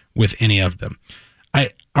charged with any of them. I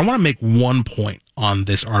want to make one point on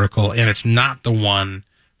this article, and it's not the one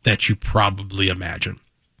that you probably imagine.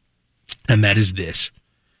 And that is this.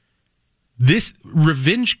 This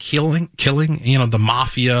revenge killing, you know, the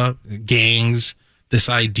mafia, gangs, this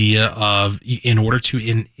idea of in order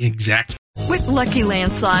to exact. With Lucky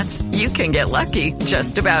Land Slots, you can get lucky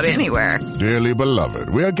just about anywhere. Dearly beloved,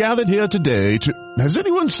 we are gathered here today to... Has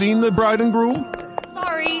anyone seen the bride and groom?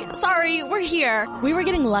 Sorry, we're here. We were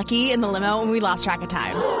getting lucky in the limo and we lost track of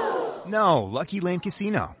time. No, Lucky Land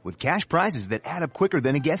Casino, with cash prizes that add up quicker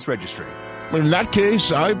than a guest registry. In that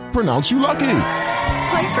case, I pronounce you lucky.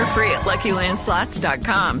 Play for free at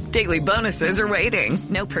LuckyLandSlots.com. Daily bonuses are waiting.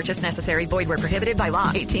 No purchase necessary. Void where prohibited by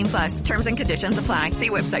law. 18+. Terms and conditions apply. See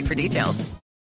website for details.